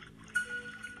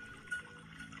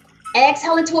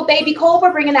 Exhale into a baby cobra,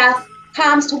 bringing our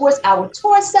palms towards our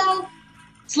torso.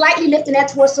 Slightly lifting that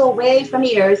torso away from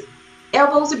the earth.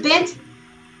 Elbows are bent.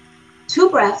 2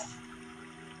 breaths.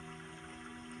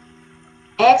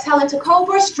 Exhale into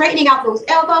cobra, straightening out those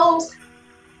elbows.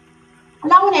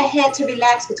 Allowing that head to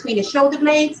relax between the shoulder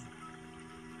blades.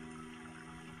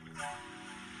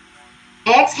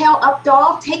 Exhale, up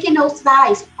dog, taking those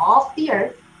thighs off the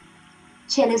earth.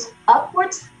 Chin is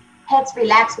upwards, heads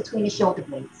relax between the shoulder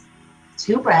blades.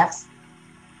 2 breaths.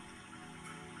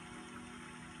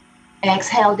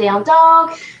 Exhale, down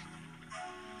dog.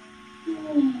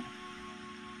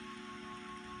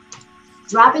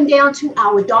 Dropping down to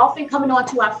our dolphin, coming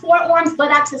onto our forearms,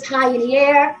 buttocks is high in the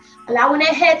air. Allowing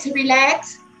that head to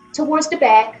relax towards the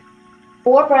back.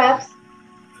 4 breaths.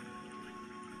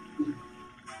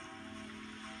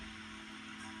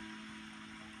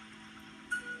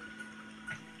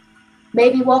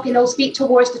 Maybe walking those feet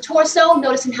towards the torso,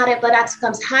 noticing how that buttocks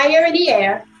comes higher in the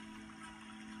air.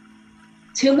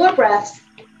 2 more breaths,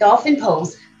 dolphin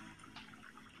pose.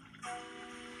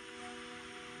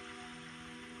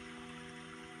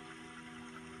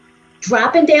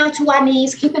 Dropping down to our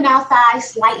knees, keeping our thighs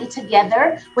slightly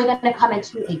together. We're gonna come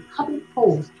into a puppy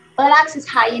pose. Buttocks is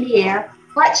high in the air.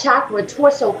 Heart chakra,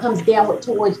 torso comes downward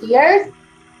towards the earth.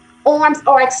 Arms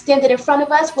are extended in front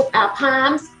of us with our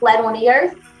palms flat on the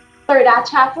earth. Third eye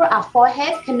chakra, our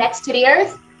forehead connects to the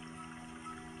earth.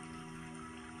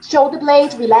 Shoulder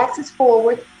blades relaxes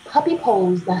forward. Puppy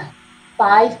pose,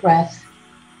 5 breaths.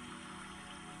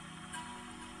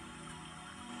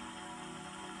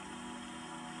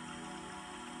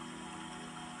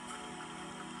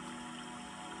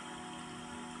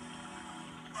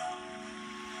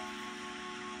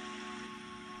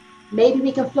 Maybe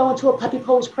we can flow into a puppy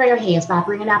pose prayer hands by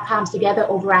bringing our palms together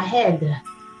over our head.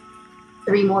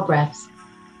 3 more breaths.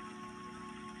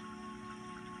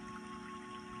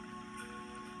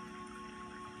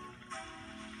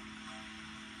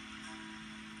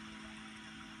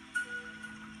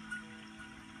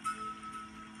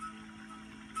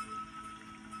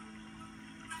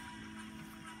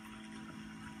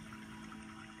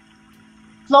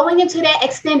 Flowing into that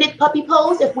extended puppy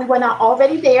pose if we were not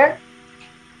already there.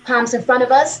 Palms in front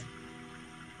of us,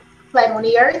 flat on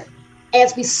the earth.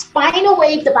 As we spinal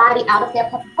wave the body out of that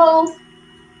puppy pose.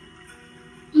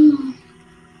 2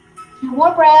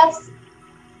 more breaths.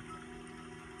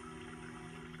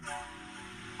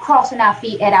 Crossing our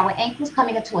feet at our ankles,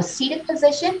 coming into a seated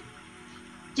position.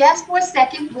 Just for a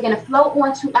second, we're gonna flow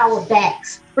onto our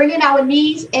backs, bringing our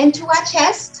knees into our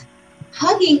chest,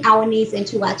 hugging our knees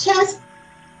into our chest,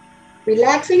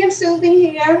 relaxing and soothing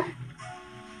here.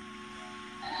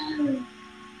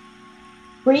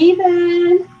 Breathe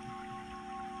in.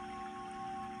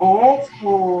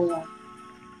 Exhale.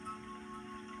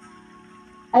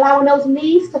 Allowing those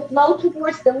knees to flow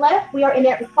towards the left. We are in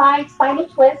that reclined spinal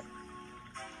twist.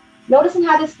 Noticing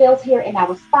how this feels here in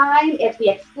our spine as we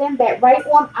extend that right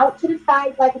arm out to the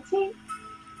side like a T.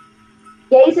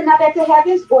 Gazing up at the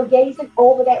heavens or gazing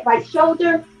over that right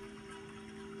shoulder.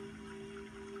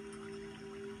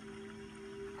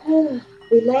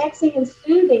 Relaxing and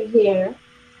soothing here.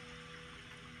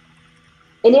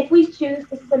 And if we choose,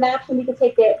 this is an option, we can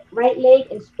take that right leg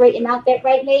and straighten out that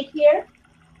right leg here.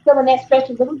 Feeling that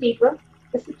stretch a little deeper.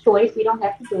 It's a choice, we don't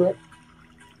have to do it.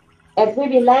 As we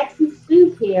relax and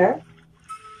soothe here,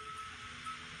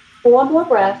 4 more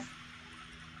breaths.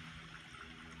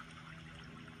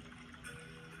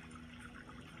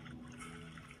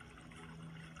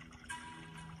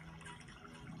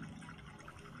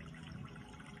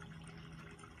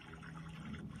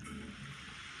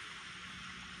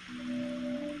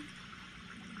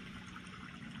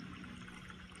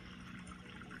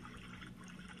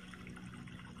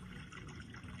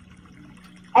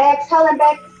 Exhaling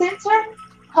back to center,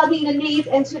 hugging the knees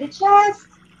into the chest.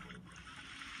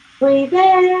 Breathe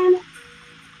in.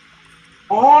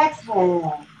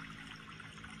 Exhale.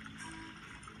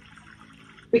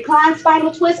 Recline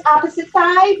spinal twist, opposite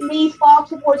side. Knees fall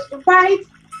towards the right.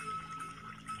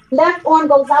 Left arm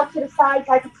goes out to the side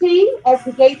like a T as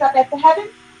we gaze up at the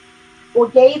heavens or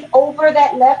gaze over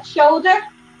that left shoulder.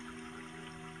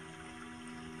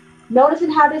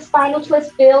 Noticing how this spinal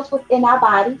twist feels within our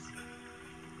bodies.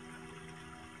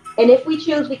 And if we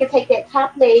choose, we can take that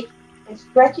top leg and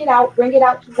stretch it out, bring it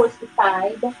out towards the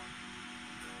side.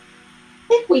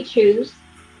 If we choose,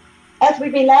 as we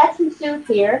relax and soothe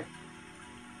here,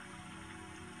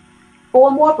 4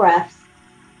 more breaths.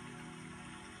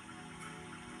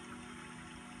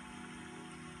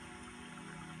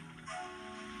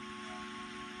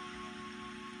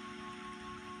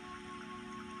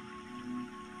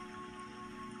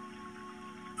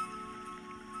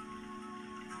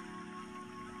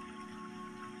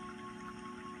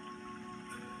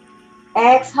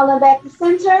 Exhaling back to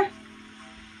center,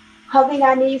 hugging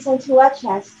our knees into our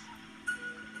chest.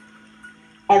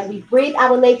 As we breathe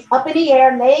our legs up in the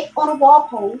air, legs on a wall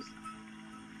pose,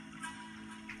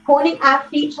 pointing our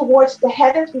feet towards the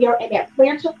heavens. We are in that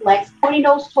plantar flex, pointing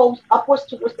those toes upwards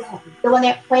towards the heavens, feeling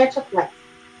that plantar flex.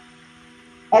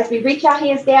 As we reach our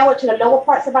hands downward to the lower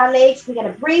parts of our legs, we're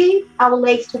going to breathe our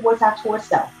legs towards our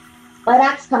torso.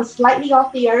 Buttocks come slightly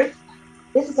off the earth.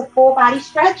 This is a full body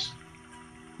stretch.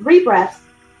 3 breaths.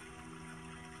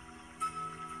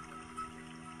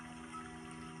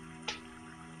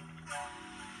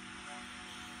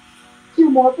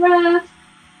 Two more breaths.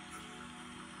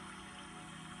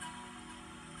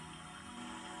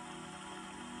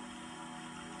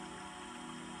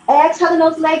 Exhaling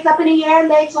those legs up in the air,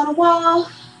 legs on the wall.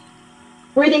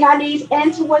 Breathing our knees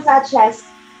in towards our chest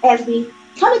as we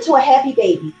come into a happy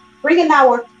baby. Bringing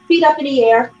our feet up in the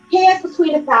air, hands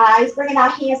between the thighs, bringing our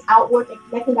hands outward and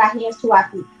connecting our hands to our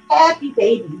feet. Happy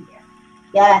baby here.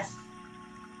 Yes.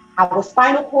 Our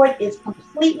spinal cord is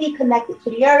completely connected to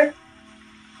the earth.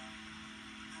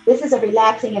 This is a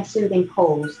relaxing and soothing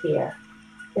pose here.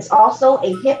 It's also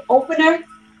a hip opener.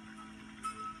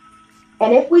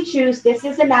 And if we choose, this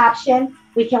is an option.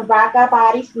 We can rock our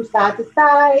bodies from side to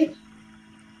side.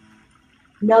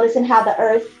 Noticing how the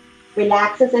earth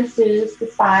relaxes and soothes the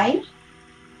spine.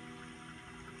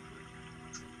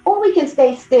 Or we can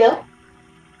stay still.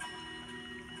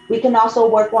 We can also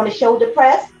work on a shoulder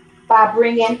press by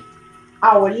bringing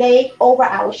our leg over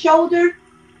our shoulder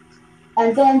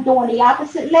and then doing the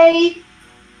opposite leg.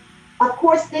 Of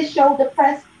course, this shoulder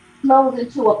press flows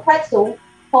into a pretzel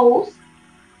pose.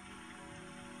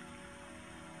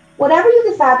 Whatever you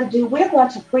decide to do, we're going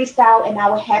to freestyle in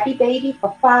our happy baby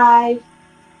for 5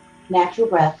 natural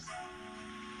breaths.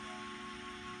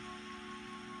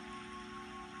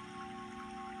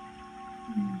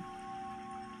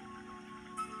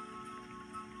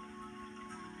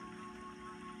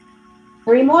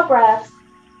 Three more breaths.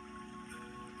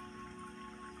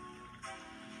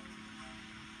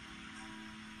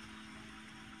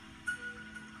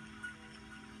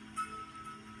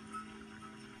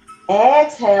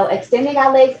 Exhale, extending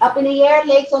our legs up in the air,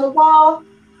 legs on the wall.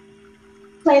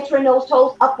 Planting those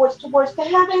toes upwards towards the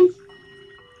heavens.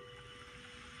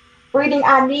 Breathing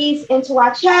our knees into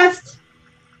our chest.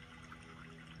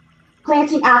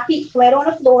 Planting our feet flat on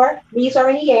the floor. Knees are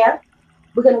in the air.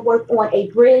 We're going to work on a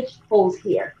bridge pose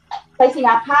here. Placing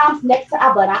our palms next to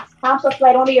our buttocks. Palms are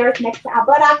flat on the earth next to our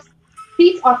buttocks.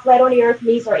 Feet are flat on the earth.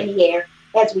 Knees are in the air.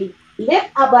 As we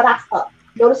lift our buttocks up.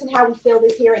 Noticing how we feel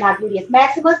this here in our gluteus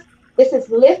maximus. This is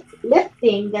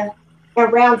lifting and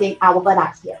rounding our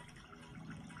buttocks here.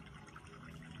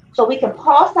 So we can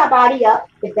pulse our body up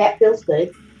if that feels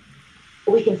good.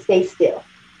 We can stay still.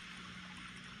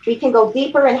 We can go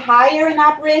deeper and higher in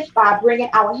our bridge by bringing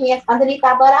our hands underneath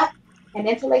our buttocks and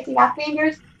interlacing our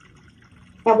fingers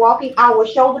and walking our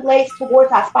shoulder blades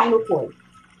towards our spinal cord.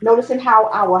 Noticing how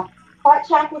our heart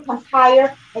chakra comes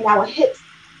higher and our hips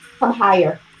come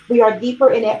higher. We are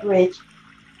deeper in that bridge,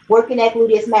 working that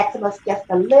gluteus maximus just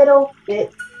a little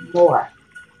bit more.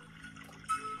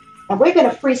 And we're going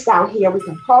to freestyle here. We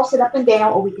can pulse it up and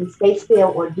down, or we can stay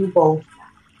still, or do both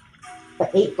for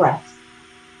 8 breaths.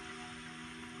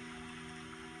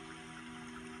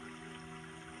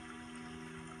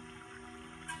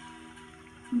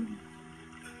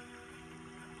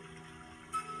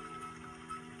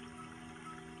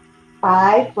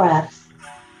 Five breaths.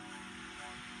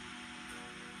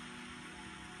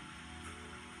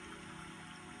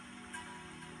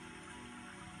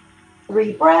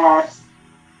 Three breaths.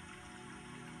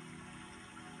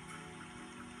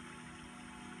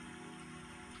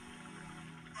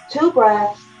 Two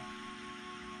breaths.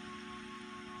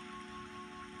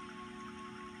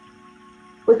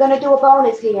 We're going to do a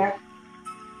bonus here.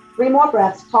 3 more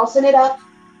breaths, pulsing it up.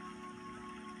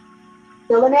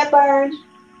 Feeling that burn.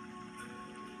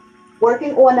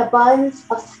 Working on the buns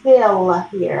of still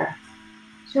here.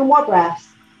 2 more breaths.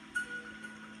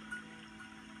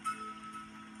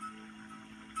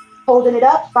 Holding it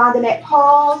up, finding that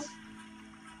pause.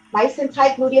 Nice and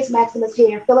tight gluteus maximus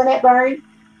here. Feeling that burn.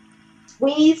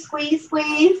 Squeeze, squeeze,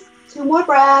 squeeze. 2 more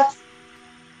breaths.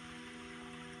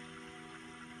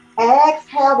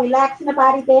 Exhale, relaxing the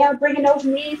body down, bringing those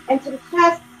knees into the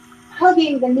chest,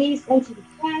 hugging the knees into the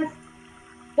chest,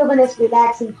 feeling this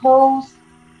relaxing pose.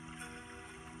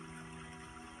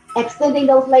 Extending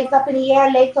those legs up in the air,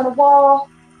 legs on the wall,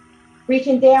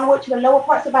 reaching downward to the lower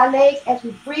parts of our legs as we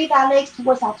breathe our legs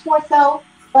towards our torso.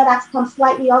 Buttocks come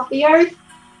slightly off the earth.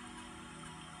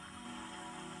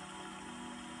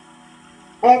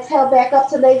 Exhale, back up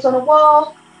to legs on the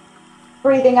wall,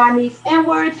 breathing our knees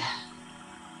inward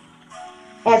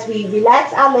as we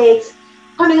relax our legs,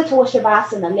 coming into a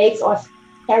Shavasana. Legs are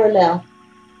parallel,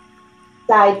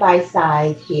 side by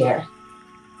side here.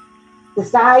 The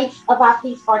sides of our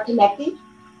feet are connected.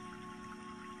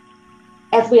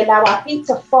 As we allow our feet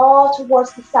to fall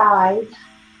towards the side,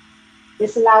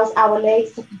 this allows our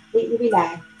legs to completely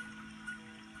relax.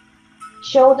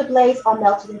 Shoulder blades are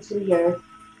melted into the earth.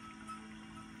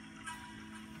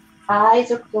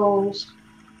 Eyes are closed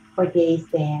or gaze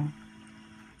down.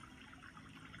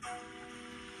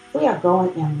 We are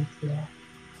going inward here,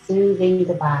 soothing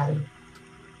the body.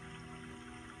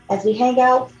 As we hang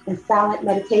out in silent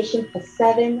meditation for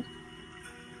 7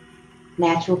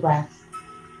 natural breaths.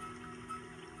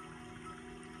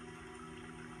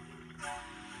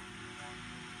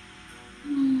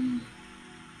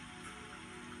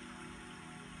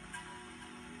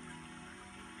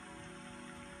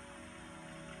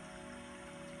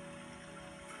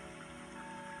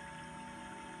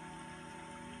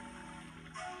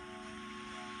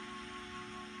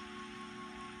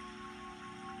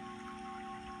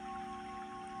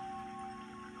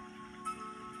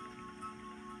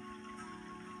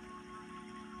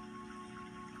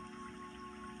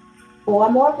 Four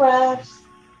more breaths.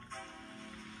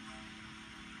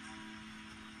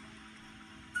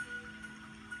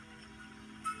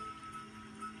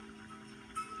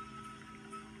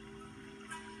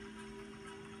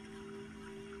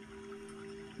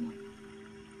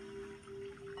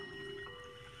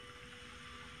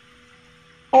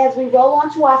 As we roll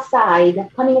onto our side,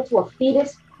 coming into a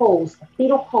fetus pose, a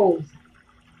fetal pose.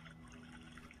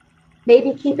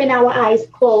 Maybe keeping our eyes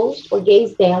closed or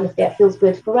gaze down if that feels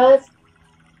good for us.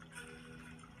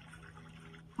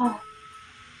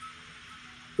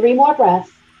 3 more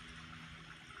breaths.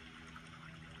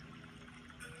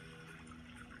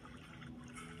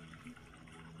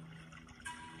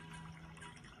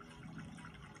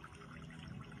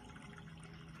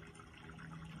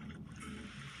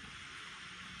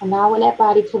 Allowing that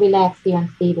body to relax here in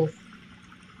fetus.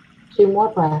 2 more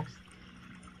breaths.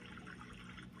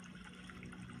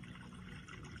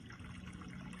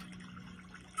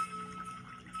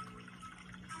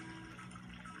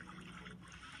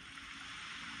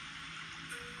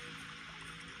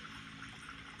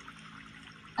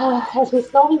 As we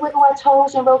slowly wiggle our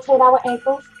toes and rotate our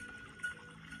ankles,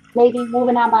 maybe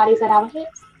moving our bodies at our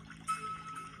hips.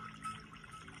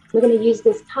 We're going to use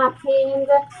this top hand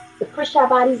to push our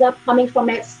bodies up, coming from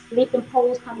that sleeping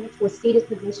pose, coming into a seated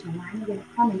position. Now you're going to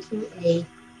come into a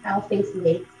cow facing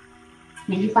legs.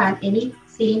 And you find any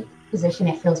seating position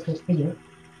that feels good for you.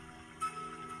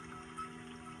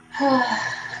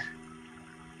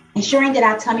 Ensuring that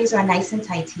our tummies are nice and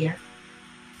tight here.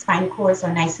 Spinal cords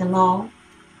are nice and long.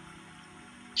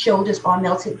 Shoulders are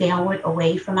melted downward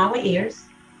away from our ears.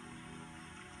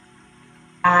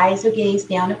 Eyes are gazed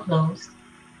down or closed.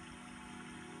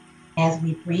 As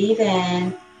we breathe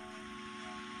in,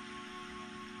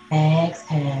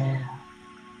 exhale.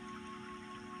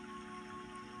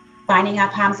 Finding our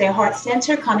palms at heart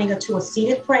center, coming into a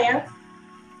seated prayer.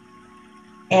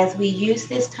 As we use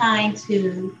this time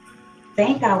to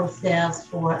thank ourselves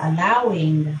for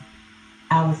allowing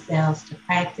ourselves to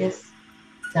practice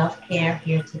self-care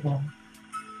here today.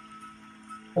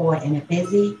 For in a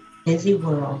busy, busy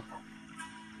world,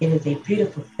 it is a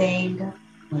beautiful thing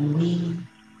when we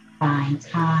find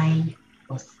time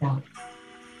for self.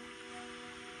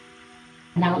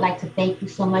 And I would like to thank you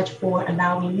so much for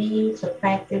allowing me to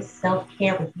practice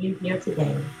self-care with you here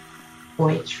today.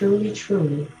 For it truly,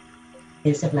 truly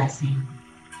is a blessing.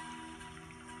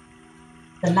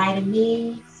 The light in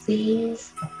me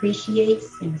sees,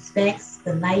 appreciates, and respects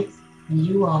the light in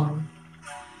you all.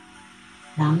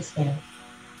 Namaste.